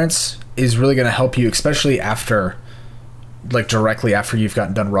endurance is really going to help you, especially after directly after you've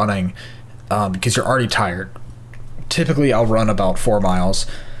gotten done running, because you're already tired. Typically I'll run about 4 miles,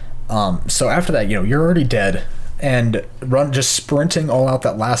 so after that you're already dead, and just sprinting all out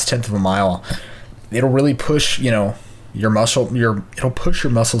that last 10th of a mile, it'll really push your it'll push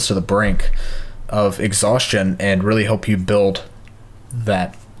your muscles to the brink of exhaustion and really help you build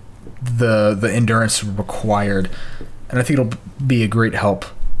that the endurance required, and I think it'll be a great help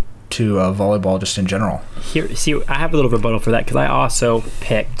to volleyball just in general. I have a little rebuttal for that, because I also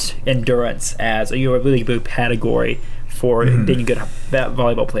picked endurance as a really big category for being a good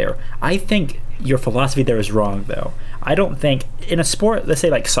volleyball player. I think your philosophy there is wrong, though. I don't think in a sport, let's say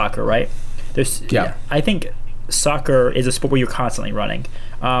like soccer, right? I think soccer is a sport where you're constantly running,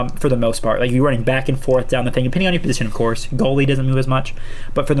 for the most part. You're running back and forth down the thing, depending on your position, of course. Goalie doesn't move as much,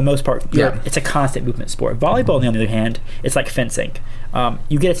 but for the most part, it's a constant movement sport. Volleyball, on the other hand, it's like fencing.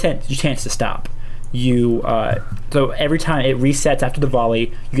 You get a chance to stop. So every time it resets after the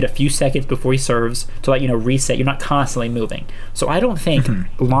volley, you get a few seconds before he serves to reset. You're not constantly moving. So I don't think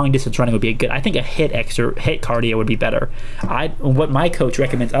long distance running would be good. I think a hit cardio would be better. What my coach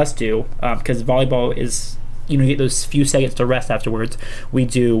recommends us do, because volleyball is, you get those few seconds to rest afterwards. We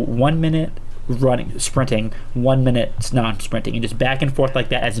do 1 minute sprinting, 1 minute non-sprinting, and just back and forth like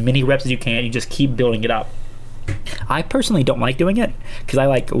that, as many reps as you can. You just keep building it up. I personally don't like doing it, because I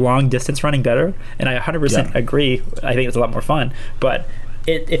like long distance running better, and I 100% agree. I think it's a lot more fun. But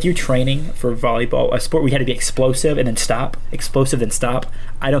if you're training for volleyball, a sport where you had to be explosive and then stop,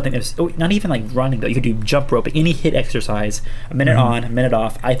 I don't think there's, not even like running though. You could do jump rope, any hit exercise, a minute on, a minute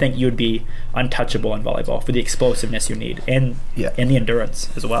off. I think you would be untouchable in volleyball for the explosiveness you need, and the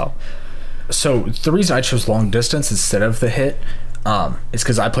endurance as well. So the reason I chose long distance instead of the hit is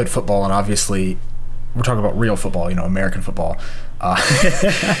because I played football, and obviously we're talking about real football, American football,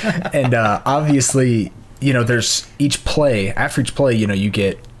 and obviously, there's after each play,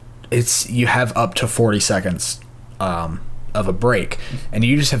 you have up to 40 seconds of a break, and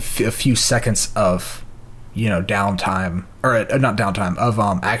you just have a few seconds of downtime, or not downtime, of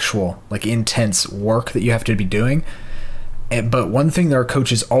actual intense work that you have to be doing. But one thing that our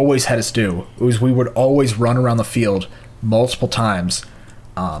coaches always had us do was we would always run around the field multiple times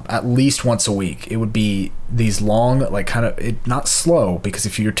at least once a week. It would be these long, like kind of not slow, because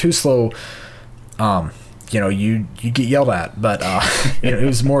if you're too slow, you get yelled at. But it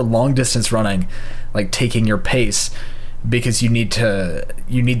was more long distance running, like taking your pace, because you need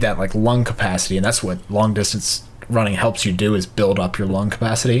that like lung capacity, and that's what long distance running helps you do, is build up your lung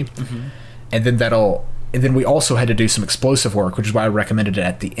capacity. And then we also had to do some explosive work, which is why I recommended it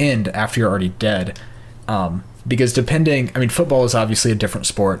at the end after you're already dead. Because football is obviously a different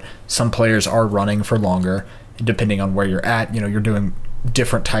sport. Some players are running for longer, depending on where you're at. You're doing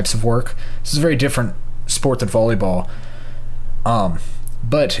different types of work. This is a very different sport than volleyball.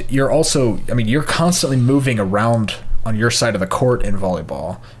 But you're constantly moving around on your side of the court in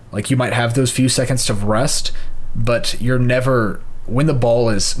volleyball. Like, you might have those few seconds of rest, but you're never, when the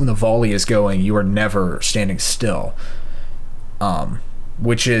volley is going, you are never standing still.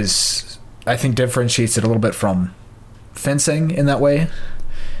 Which is, I think, differentiates it a little bit from fencing in that way.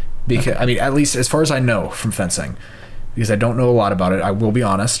 Because at least as far as I know from fencing, because I don't know a lot about it, I will be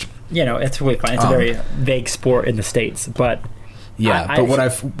honest. It's really fun. It's a very vague sport in the States, but what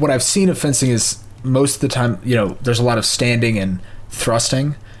I've seen of fencing is, most of the time, there's a lot of standing and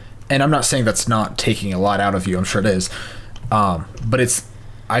thrusting, and I'm not saying that's not taking a lot out of you. I'm sure it is, but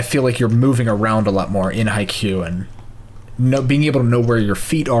I feel like you're moving around a lot more in haiku, and being able to know where your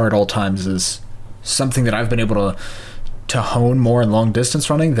feet are at all times is something that I've been able to hone more in long distance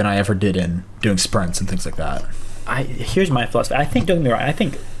running than I ever did in doing sprints and things like that. Here's my philosophy. I think, don't get me wrong, I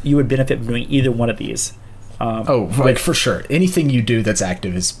think you would benefit from doing either one of these. For sure. Anything you do that's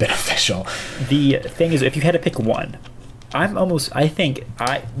active is beneficial. The thing is, if you had to pick one, I think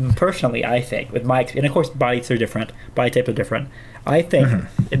with my, and of course body types are different. I think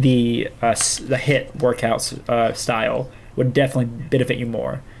the HIIT workouts style would definitely benefit you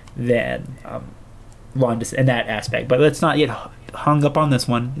more than long distance in that aspect. But let's not get hung up on this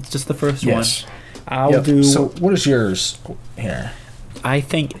one. It's just the first one. So what is yours here? I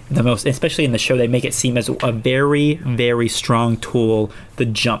think the most, especially in the show, they make it seem as a very, very strong tool, the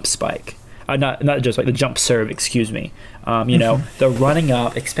jump spike. Not just like the jump serve, excuse me. The running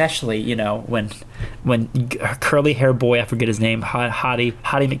up, especially, when curly hair boy, I forget his name, Hadi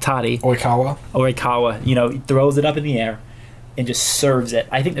McToddy. Oikawa, throws it up in the air and just serves it.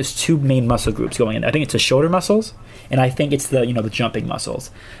 I think there's two main muscle groups going in. I think it's the shoulder muscles, and I think it's the jumping muscles.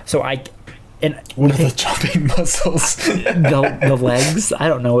 So what are the jumping muscles? the legs. I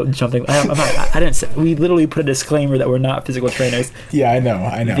don't know what jumping. I didn't say, we literally put a disclaimer that we're not physical trainers. Yeah, I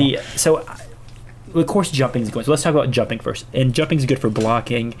know. So, of course, jumping is going. So let's talk about jumping first. And jumping is good for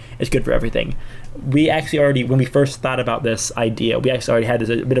blocking. It's good for everything. We actually already, when we first thought about this idea, we actually already had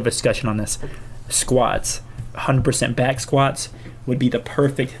a bit of a discussion on this. Squats, 100% back squats would be the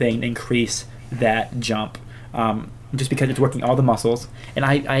perfect thing to increase that jump. Just because it's working all the muscles, and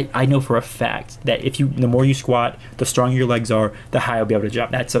I know for a fact that the more you squat, the stronger your legs are, the higher you'll be able to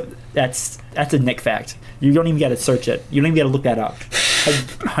jump. That's a Nick fact. You don't even got to search it. You don't even got to look that up. I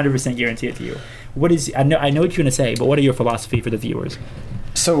 100% guarantee it to you. I know what you're gonna say, but what are your philosophy for the viewers?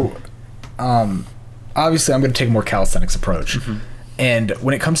 So, obviously, I'm going to take a more calisthenics approach, and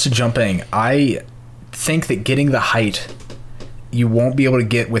when it comes to jumping, I think that getting the height you won't be able to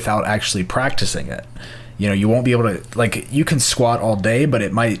get without actually practicing it. You won't be able to, you can squat all day, but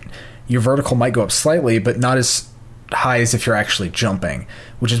your vertical might go up slightly, but not as high as if you're actually jumping,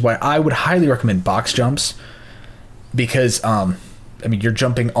 which is why I would highly recommend box jumps, because, you're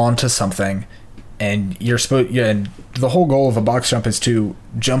jumping onto something, and and the whole goal of a box jump is to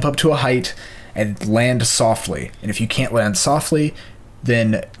jump up to a height and land softly. And if you can't land softly,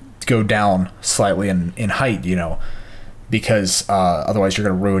 then go down slightly in height, because otherwise you're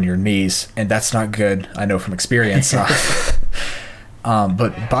going to ruin your knees, and that's not good. I know from experience.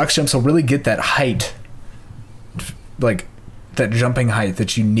 But box jumps will really get that height, like that jumping height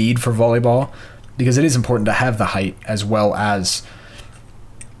that you need for volleyball, because it is important to have the height as well as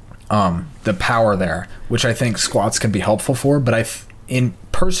the power there, which I think squats can be helpful for. But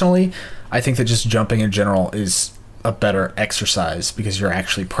personally, I think that just jumping in general is a better exercise, because you're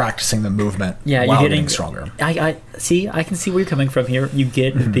actually practicing the movement while getting stronger. I can see where you're coming from here. You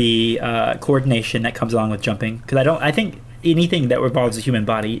get the coordination that comes along with jumping, because I think anything that revolves the human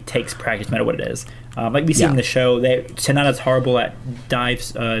body takes practice, no matter what it is. Like we see in the show, Tanana's horrible at dive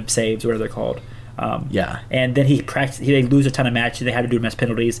saves, whatever they're called. And then they lose a ton of matches. They had to do them as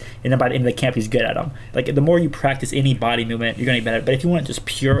penalties, and then by the end of the camp, he's good at them. Like, the more you practice any body movement, you're going to get better. But if you want just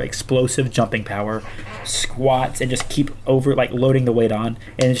pure explosive jumping power, squats, and just keep loading the weight on,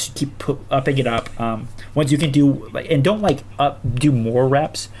 and just keep upping it up. Once you can do, and don't do more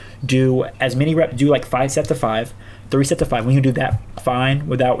reps. Do as many reps. Do 5 sets of 5. 3 sets of 5. When you do that, fine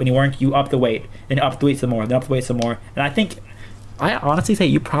without any work, you up the weight, then up the weight some more, then up the weight some more. And I honestly say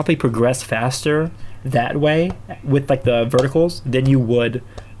you probably progress faster that way with like the verticals than you would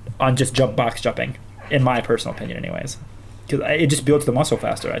on just box jumping, in my personal opinion anyways. Because it just builds the muscle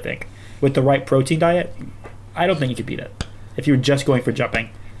faster, I think. With the right protein diet, I don't think you could beat it if you're just going for jumping.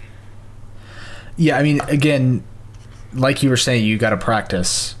 Yeah, I mean, again, like you were saying, you got to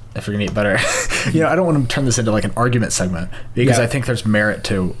practice if you're going to eat better. I don't want to turn this into like an argument segment because I think there's merit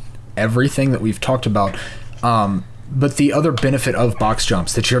to everything that we've talked about. But the other benefit of box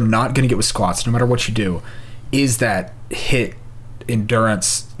jumps that you're not going to get with squats, no matter what you do, is that HIIT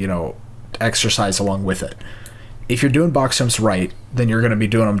endurance, exercise along with it. If you're doing box jumps right, then you're going to be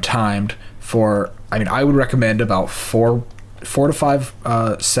doing them timed for, I would recommend about 4 to 5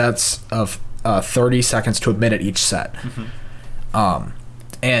 sets of 30 seconds to a minute each set.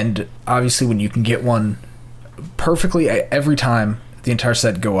 And obviously when you can get one perfectly every time, the entire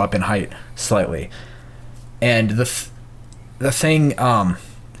set go up in height slightly. And the thing, and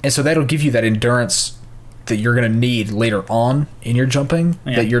so that'll give you that endurance that you're going to need later on in your jumping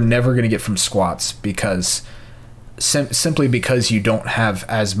that you're never going to get from squats, because simply because you don't have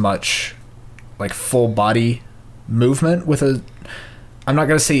as much like full body movement with I'm not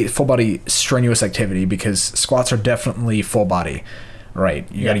going to say full body strenuous activity, because squats are definitely full body,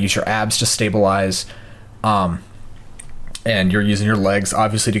 right? You got to use your abs to stabilize, and you're using your legs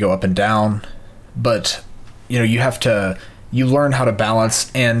obviously to go up and down, but you learn how to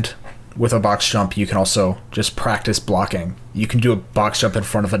balance. And with a box jump, you can also just practice blocking. You can do a box jump in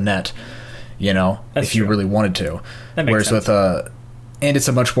front of a net, if you really wanted to. That makes sense. And it's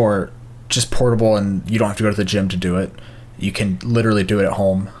a much more just portable, and you don't have to go to the gym to do it. You can literally do it at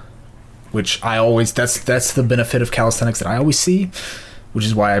home, which that's the benefit of calisthenics that I always see, which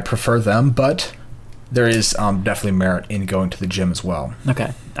is why I prefer them. But there is definitely merit in going to the gym as well.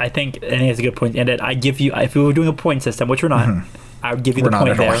 Okay. I think it's a good point. And I give you, if we were doing a point system, which we're not, I would give you the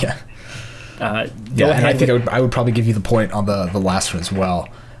point there. And I think I would probably give you the point on the last one as well.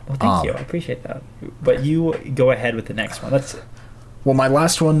 Well, thank you. I appreciate that. But you go ahead with the next one. Well, my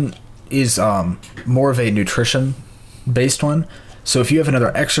last one is more of a nutrition-based one. So if you have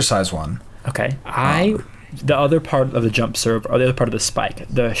another exercise one. Okay. The other part of the jump serve, or the other part of the spike,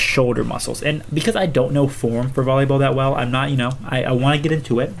 the shoulder muscles. And because I don't know form for volleyball that well, I'm not, I want to get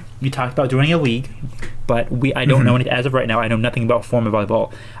into it. You talked about joining a league, but I don't know anything as of right now. I know nothing about form of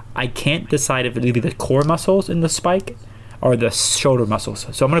volleyball. I can't decide if it'll be the core muscles in the spike or the shoulder muscles.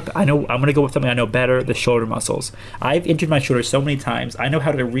 So I'm gonna go with something I know better, the shoulder muscles. I've injured my shoulder so many times. I know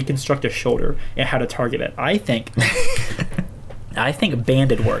how to reconstruct a shoulder and how to target it. I think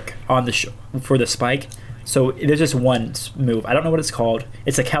banded work on for the spike. So there's just one move. I don't know what it's called.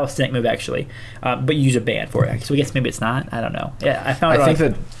 It's a calisthenic move, actually. But you use a band for it. So I guess maybe it's not. I don't know. Yeah, I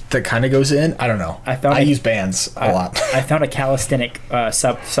think that kind of goes in. I don't know. I use bands a lot. I found a calisthenic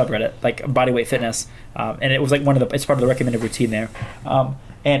subreddit, like Bodyweight Fitness, and it was like it's part of the recommended routine there.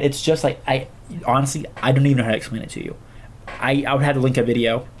 And it's just like, honestly, I don't even know how to explain it to you. I would have to link a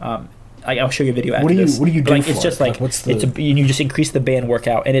video. I'll show you a video after this. What do you do? It's just like you just increase the band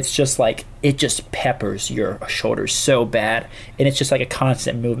workout, and it's just like it just peppers your shoulders so bad, and it's just like a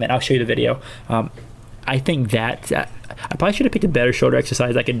constant movement. I'll show you the video. I think that I probably should have picked a better shoulder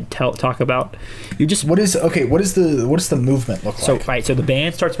exercise I can talk about. What does the movement look like? So the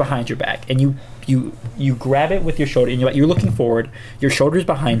band starts behind your back, and you grab it with your shoulder, and you're looking forward. Your shoulder's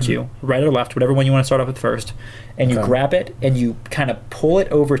behind you, right or left, whatever one you want to start off with first. And you grab it, and you kind of pull it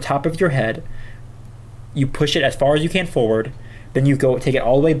over top of your head. You push it as far as you can forward. Then you take it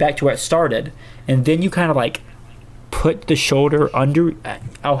all the way back to where it started, and then you kind of like put the shoulder under.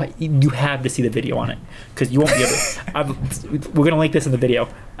 You have to see the video on it, because you won't be able to. We're gonna link this in the video.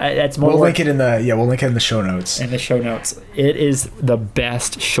 That's more. We'll link it in the show notes. In the show notes, it is the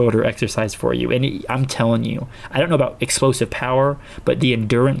best shoulder exercise for you, and I'm telling you, I don't know about explosive power, but the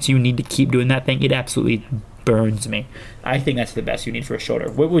endurance you need to keep doing that thing, it absolutely burns me. I think that's the best you need for a shoulder.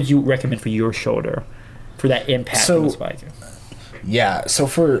 What would you recommend for your shoulder, for that impact of the spike? Yeah, so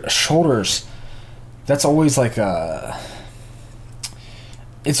for shoulders, that's always like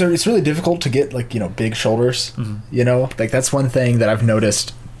it's really difficult to get big shoulders. Like that's one thing that I've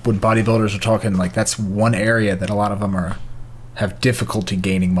noticed when bodybuilders are talking. Like that's one area that a lot of them have difficulty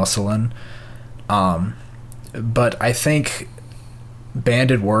gaining muscle in. But I think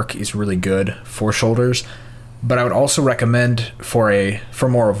banded work is really good for shoulders. But I would also recommend for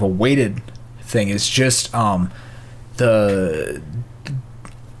more of a weighted thing is just dumbbell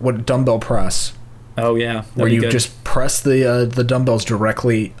press. Oh yeah, where you just press the dumbbells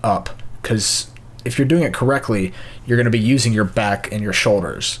directly up, because if you're doing it correctly, you're going to be using your back and your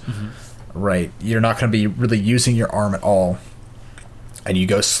shoulders, right? You're not going to be really using your arm at all. And you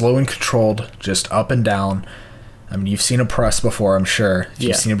go slow and controlled, just up and down. I mean, you've seen a press before, I'm sure. If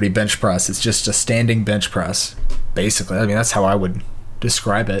you've seen anybody bench press, it's just a standing bench press, basically. I mean, that's how I would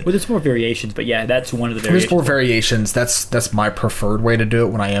describe it. Well, there's more variations, but yeah, that's one of the variations. There's more variations. That's my preferred way to do it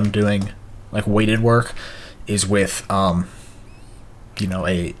when I am doing like weighted work, is with the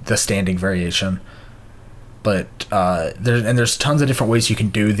standing variation. But there's tons of different ways you can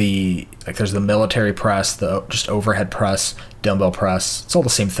do there's the military press, the just overhead press, dumbbell press. It's all the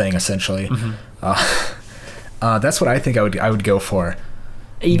same thing essentially. That's what I think I would go for.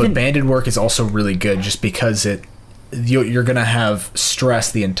 But banded work is also really good just because you're gonna have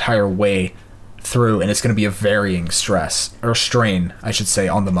stress the entire way through, and it's gonna be a varying stress or strain, I should say,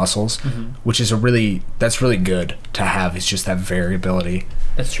 on the muscles, which is that's really good to have. It's just that variability.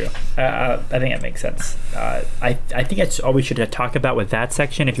 That's true. I think that makes sense. I think that's all we should talk about with that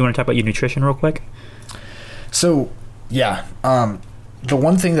section. If you want to talk about your nutrition real quick. So, yeah. The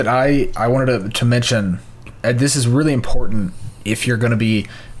one thing that I wanted to mention, this is really important if you're going to be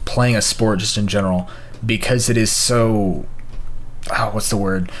playing a sport just in general, because it is so... what's the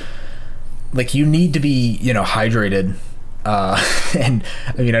word? Like, you need to be, hydrated. And,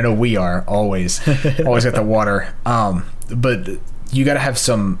 I mean, I know we are always got the water. But... you got to have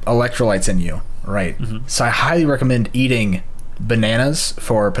some electrolytes in you, right? So I highly recommend eating bananas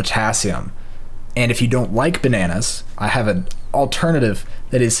for potassium. And if you don't like bananas, I have an alternative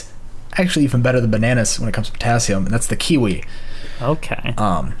that is actually even better than bananas when it comes to potassium, and that's the kiwi. Okay.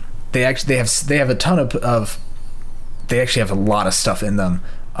 They have a ton of they actually have a lot of stuff in them.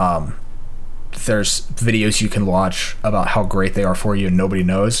 There's videos you can watch about how great they are for you, and nobody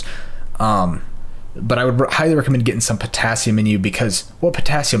knows. But I would highly recommend getting some potassium in you, because what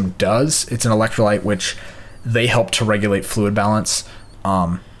potassium does, it's an electrolyte which they help to regulate fluid balance,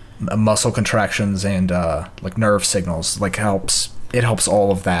 muscle contractions, and like nerve signals. Like it helps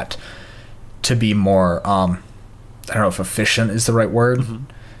all of that to be more, I don't know if efficient is the right word,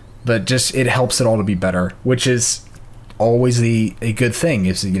 but just it helps it all to be better, which is always a good thing.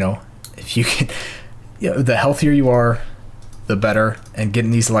 Is if you can, the healthier you are, the better. And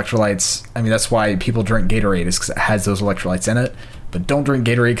getting these electrolytes, I mean, that's why people drink Gatorade, is because it has those electrolytes in it. But don't drink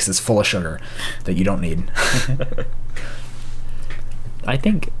Gatorade because it's full of sugar that you don't need. I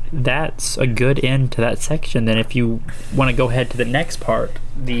think that's a good end to that section. Then if you want to go ahead to the next part,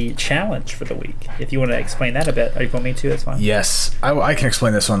 the challenge for the week, if you want to explain that a bit. Are you going me to? That's fine. Yes, I can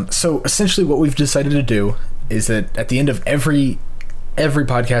explain this one. So essentially what we've decided to do is that at the end of every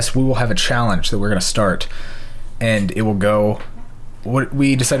podcast, we will have a challenge that we're going to start. And it will go, what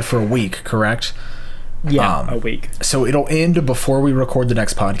we decided, for a week, correct? Yeah, a week. So it'll end before we record the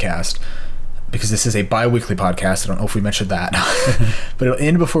next podcast, because this is a bi-weekly podcast. I don't know if we mentioned that. But it'll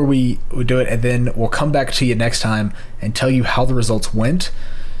end before we do it, and then we'll come back to you next time and tell you how the results went,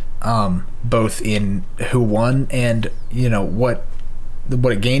 both in who won and, what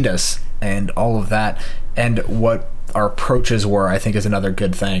it gained us and all of that, and what our approaches were. I think is another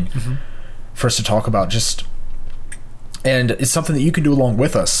good thing for us to talk about. And it's something that you can do along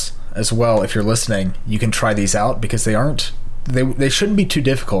with us as well. If you're listening, you can try these out, because they shouldn't be too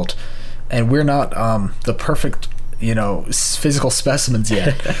difficult. And we're not the perfect, physical specimens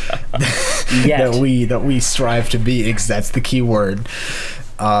yet. that we strive to be. That's the key word.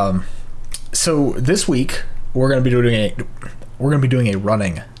 So this week we're going to be doing a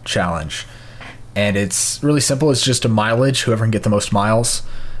running challenge, and it's really simple. It's just a mileage, whoever can get the most miles.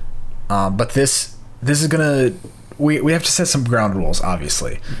 But this is gonna. We have to set some ground rules,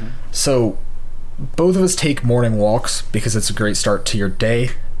 obviously. So both of us take morning walks, because it's a great start to your day,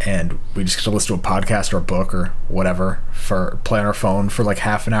 and we just get to listen to a podcast or a book or whatever, play on our phone for like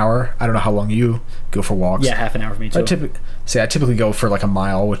half an hour. I don't know how long you go for walks. Yeah, half an hour for me too. I typically go for like a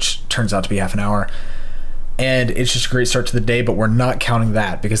mile, which turns out to be half an hour. And it's just a great start to the day, but we're not counting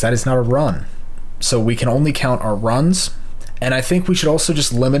that, because that is not a run. So we can only count our runs. And I think we should also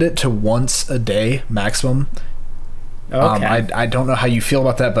just limit it to once a day maximum. Okay. I don't know how you feel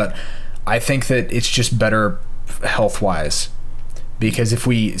about that, but I think that it's just better health-wise, because if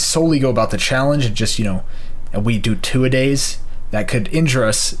we solely go about the challenge and just, and we do 2 a days, that could injure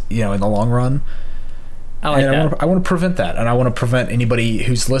us, in the long run. I want to prevent that, and I want to prevent anybody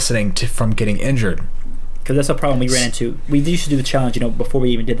who's listening from getting injured. Because that's a problem we ran into. We used to do the challenge, before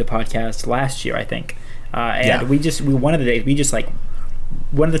we even did the podcast last year, I think. We one of the days, we just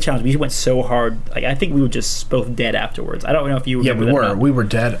one of the challenges, we went so hard. Like, I think we were just both dead afterwards. I don't know if you remember that or not. We were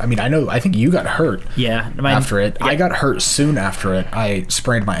dead. I mean, I think you got hurt. Yeah. After it. Yeah. I got hurt soon after it. I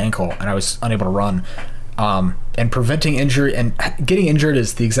sprained my ankle and I was unable to run. And preventing injury and getting injured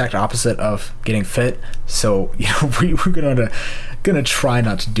is the exact opposite of getting fit. So, we're gonna try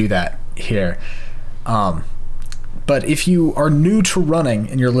not to do that here. But if you are new to running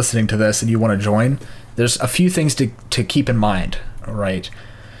and you're listening to this and you want to join, there's a few things to keep in mind. All right,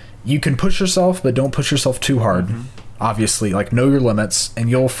 you can push yourself, but don't push yourself too hard. Mm-hmm. Obviously, like, know your limits, and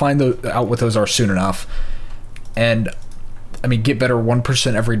you'll find out what those are soon enough. And I mean, get better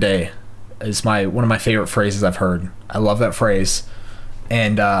 1% every day is one of my favorite phrases I've heard. I love that phrase.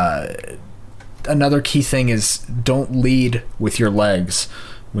 And another key thing is don't lead with your legs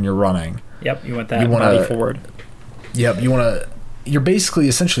when you're running. Yep, you want that body forward. Yep, you're basically,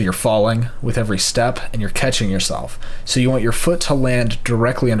 essentially, you're falling with every step and you're catching yourself. So you want your foot to land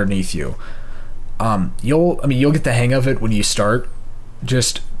directly underneath you. You'll get the hang of it when you start.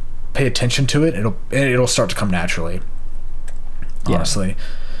 Just pay attention to it. It'll start to come naturally. Honestly.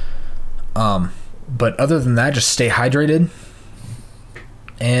 But other than that, just stay hydrated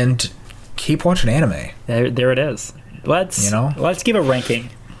and keep watching anime. There it is. Let's give a ranking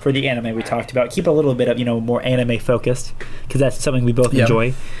for the anime we talked about. Keep a little bit of, more anime focused, because that's something we both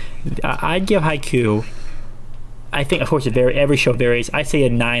enjoy. I'd give Haikyuu, I think, of course, every show varies. I say a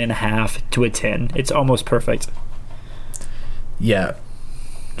 9.5 to a 10. It's almost perfect. Yeah.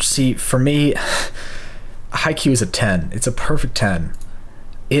 See, for me, Haikyuu is a 10. It's a perfect 10.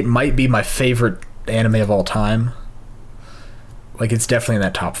 It might be my favorite anime of all time. Like, it's definitely in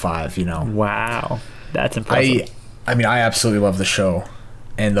that top 5, Wow. That's impressive. I mean, I absolutely love the show.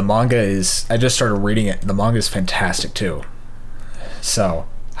 And the manga I just started reading it. The manga is fantastic, too. So,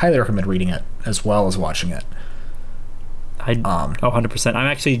 highly recommend reading it as well as watching it. 100%. I'm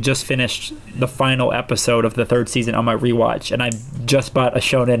actually just finished the final episode of the 3rd season on my rewatch, and I just bought a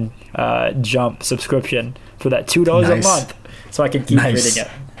Shonen Jump subscription for that $2 a month, so I can keep reading it.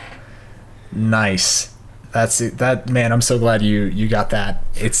 Nice. That's it. Man, I'm so glad you got that.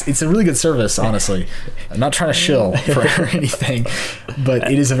 It's a really good service, honestly. I'm not trying to shill for anything,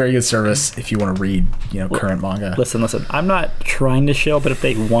 but it is a very good service if you want to read, current manga. Listen. I'm not trying to shill, but if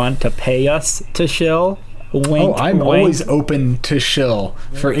they want to pay us to shill, wink. I'm always open to shill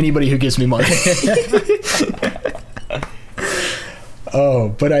for anybody who gives me money.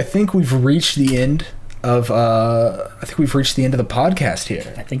 But I think we've reached the end of the podcast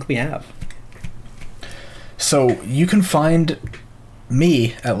here. I think we have. So you can find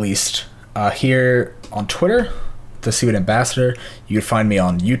me, at least, here on Twitter, the Seaweed Ambassador. You can find me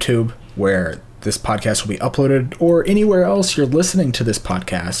on YouTube, where this podcast will be uploaded, or anywhere else you're listening to this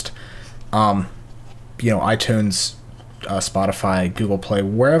podcast. iTunes, Spotify, Google Play,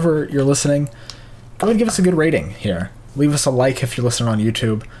 wherever you're listening. Go ahead and give us a good rating here. Leave us a like if you're listening on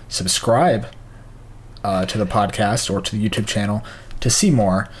YouTube. Subscribe to the podcast or to the YouTube channel to see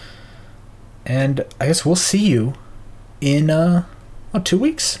more. And I guess we'll see you in 2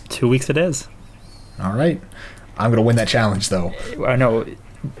 weeks. 2 weeks it is. All right. I'm going to win that challenge, though.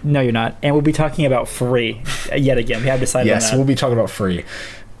 No, you're not. And we'll be talking about free yet again. We have decided on that. Yes, we'll be talking about free.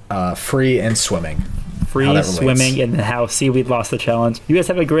 Free and swimming. Free, swimming, and how Seaweed lost the challenge. You guys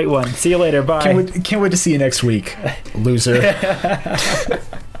have a great one. See you later. Bye. Can't wait to see you next week, loser.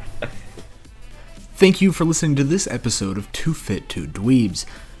 Thank you for listening to this episode of Too Fit to Dweebs.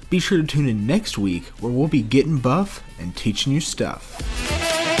 Be sure to tune in next week, where we'll be getting buff and teaching you stuff.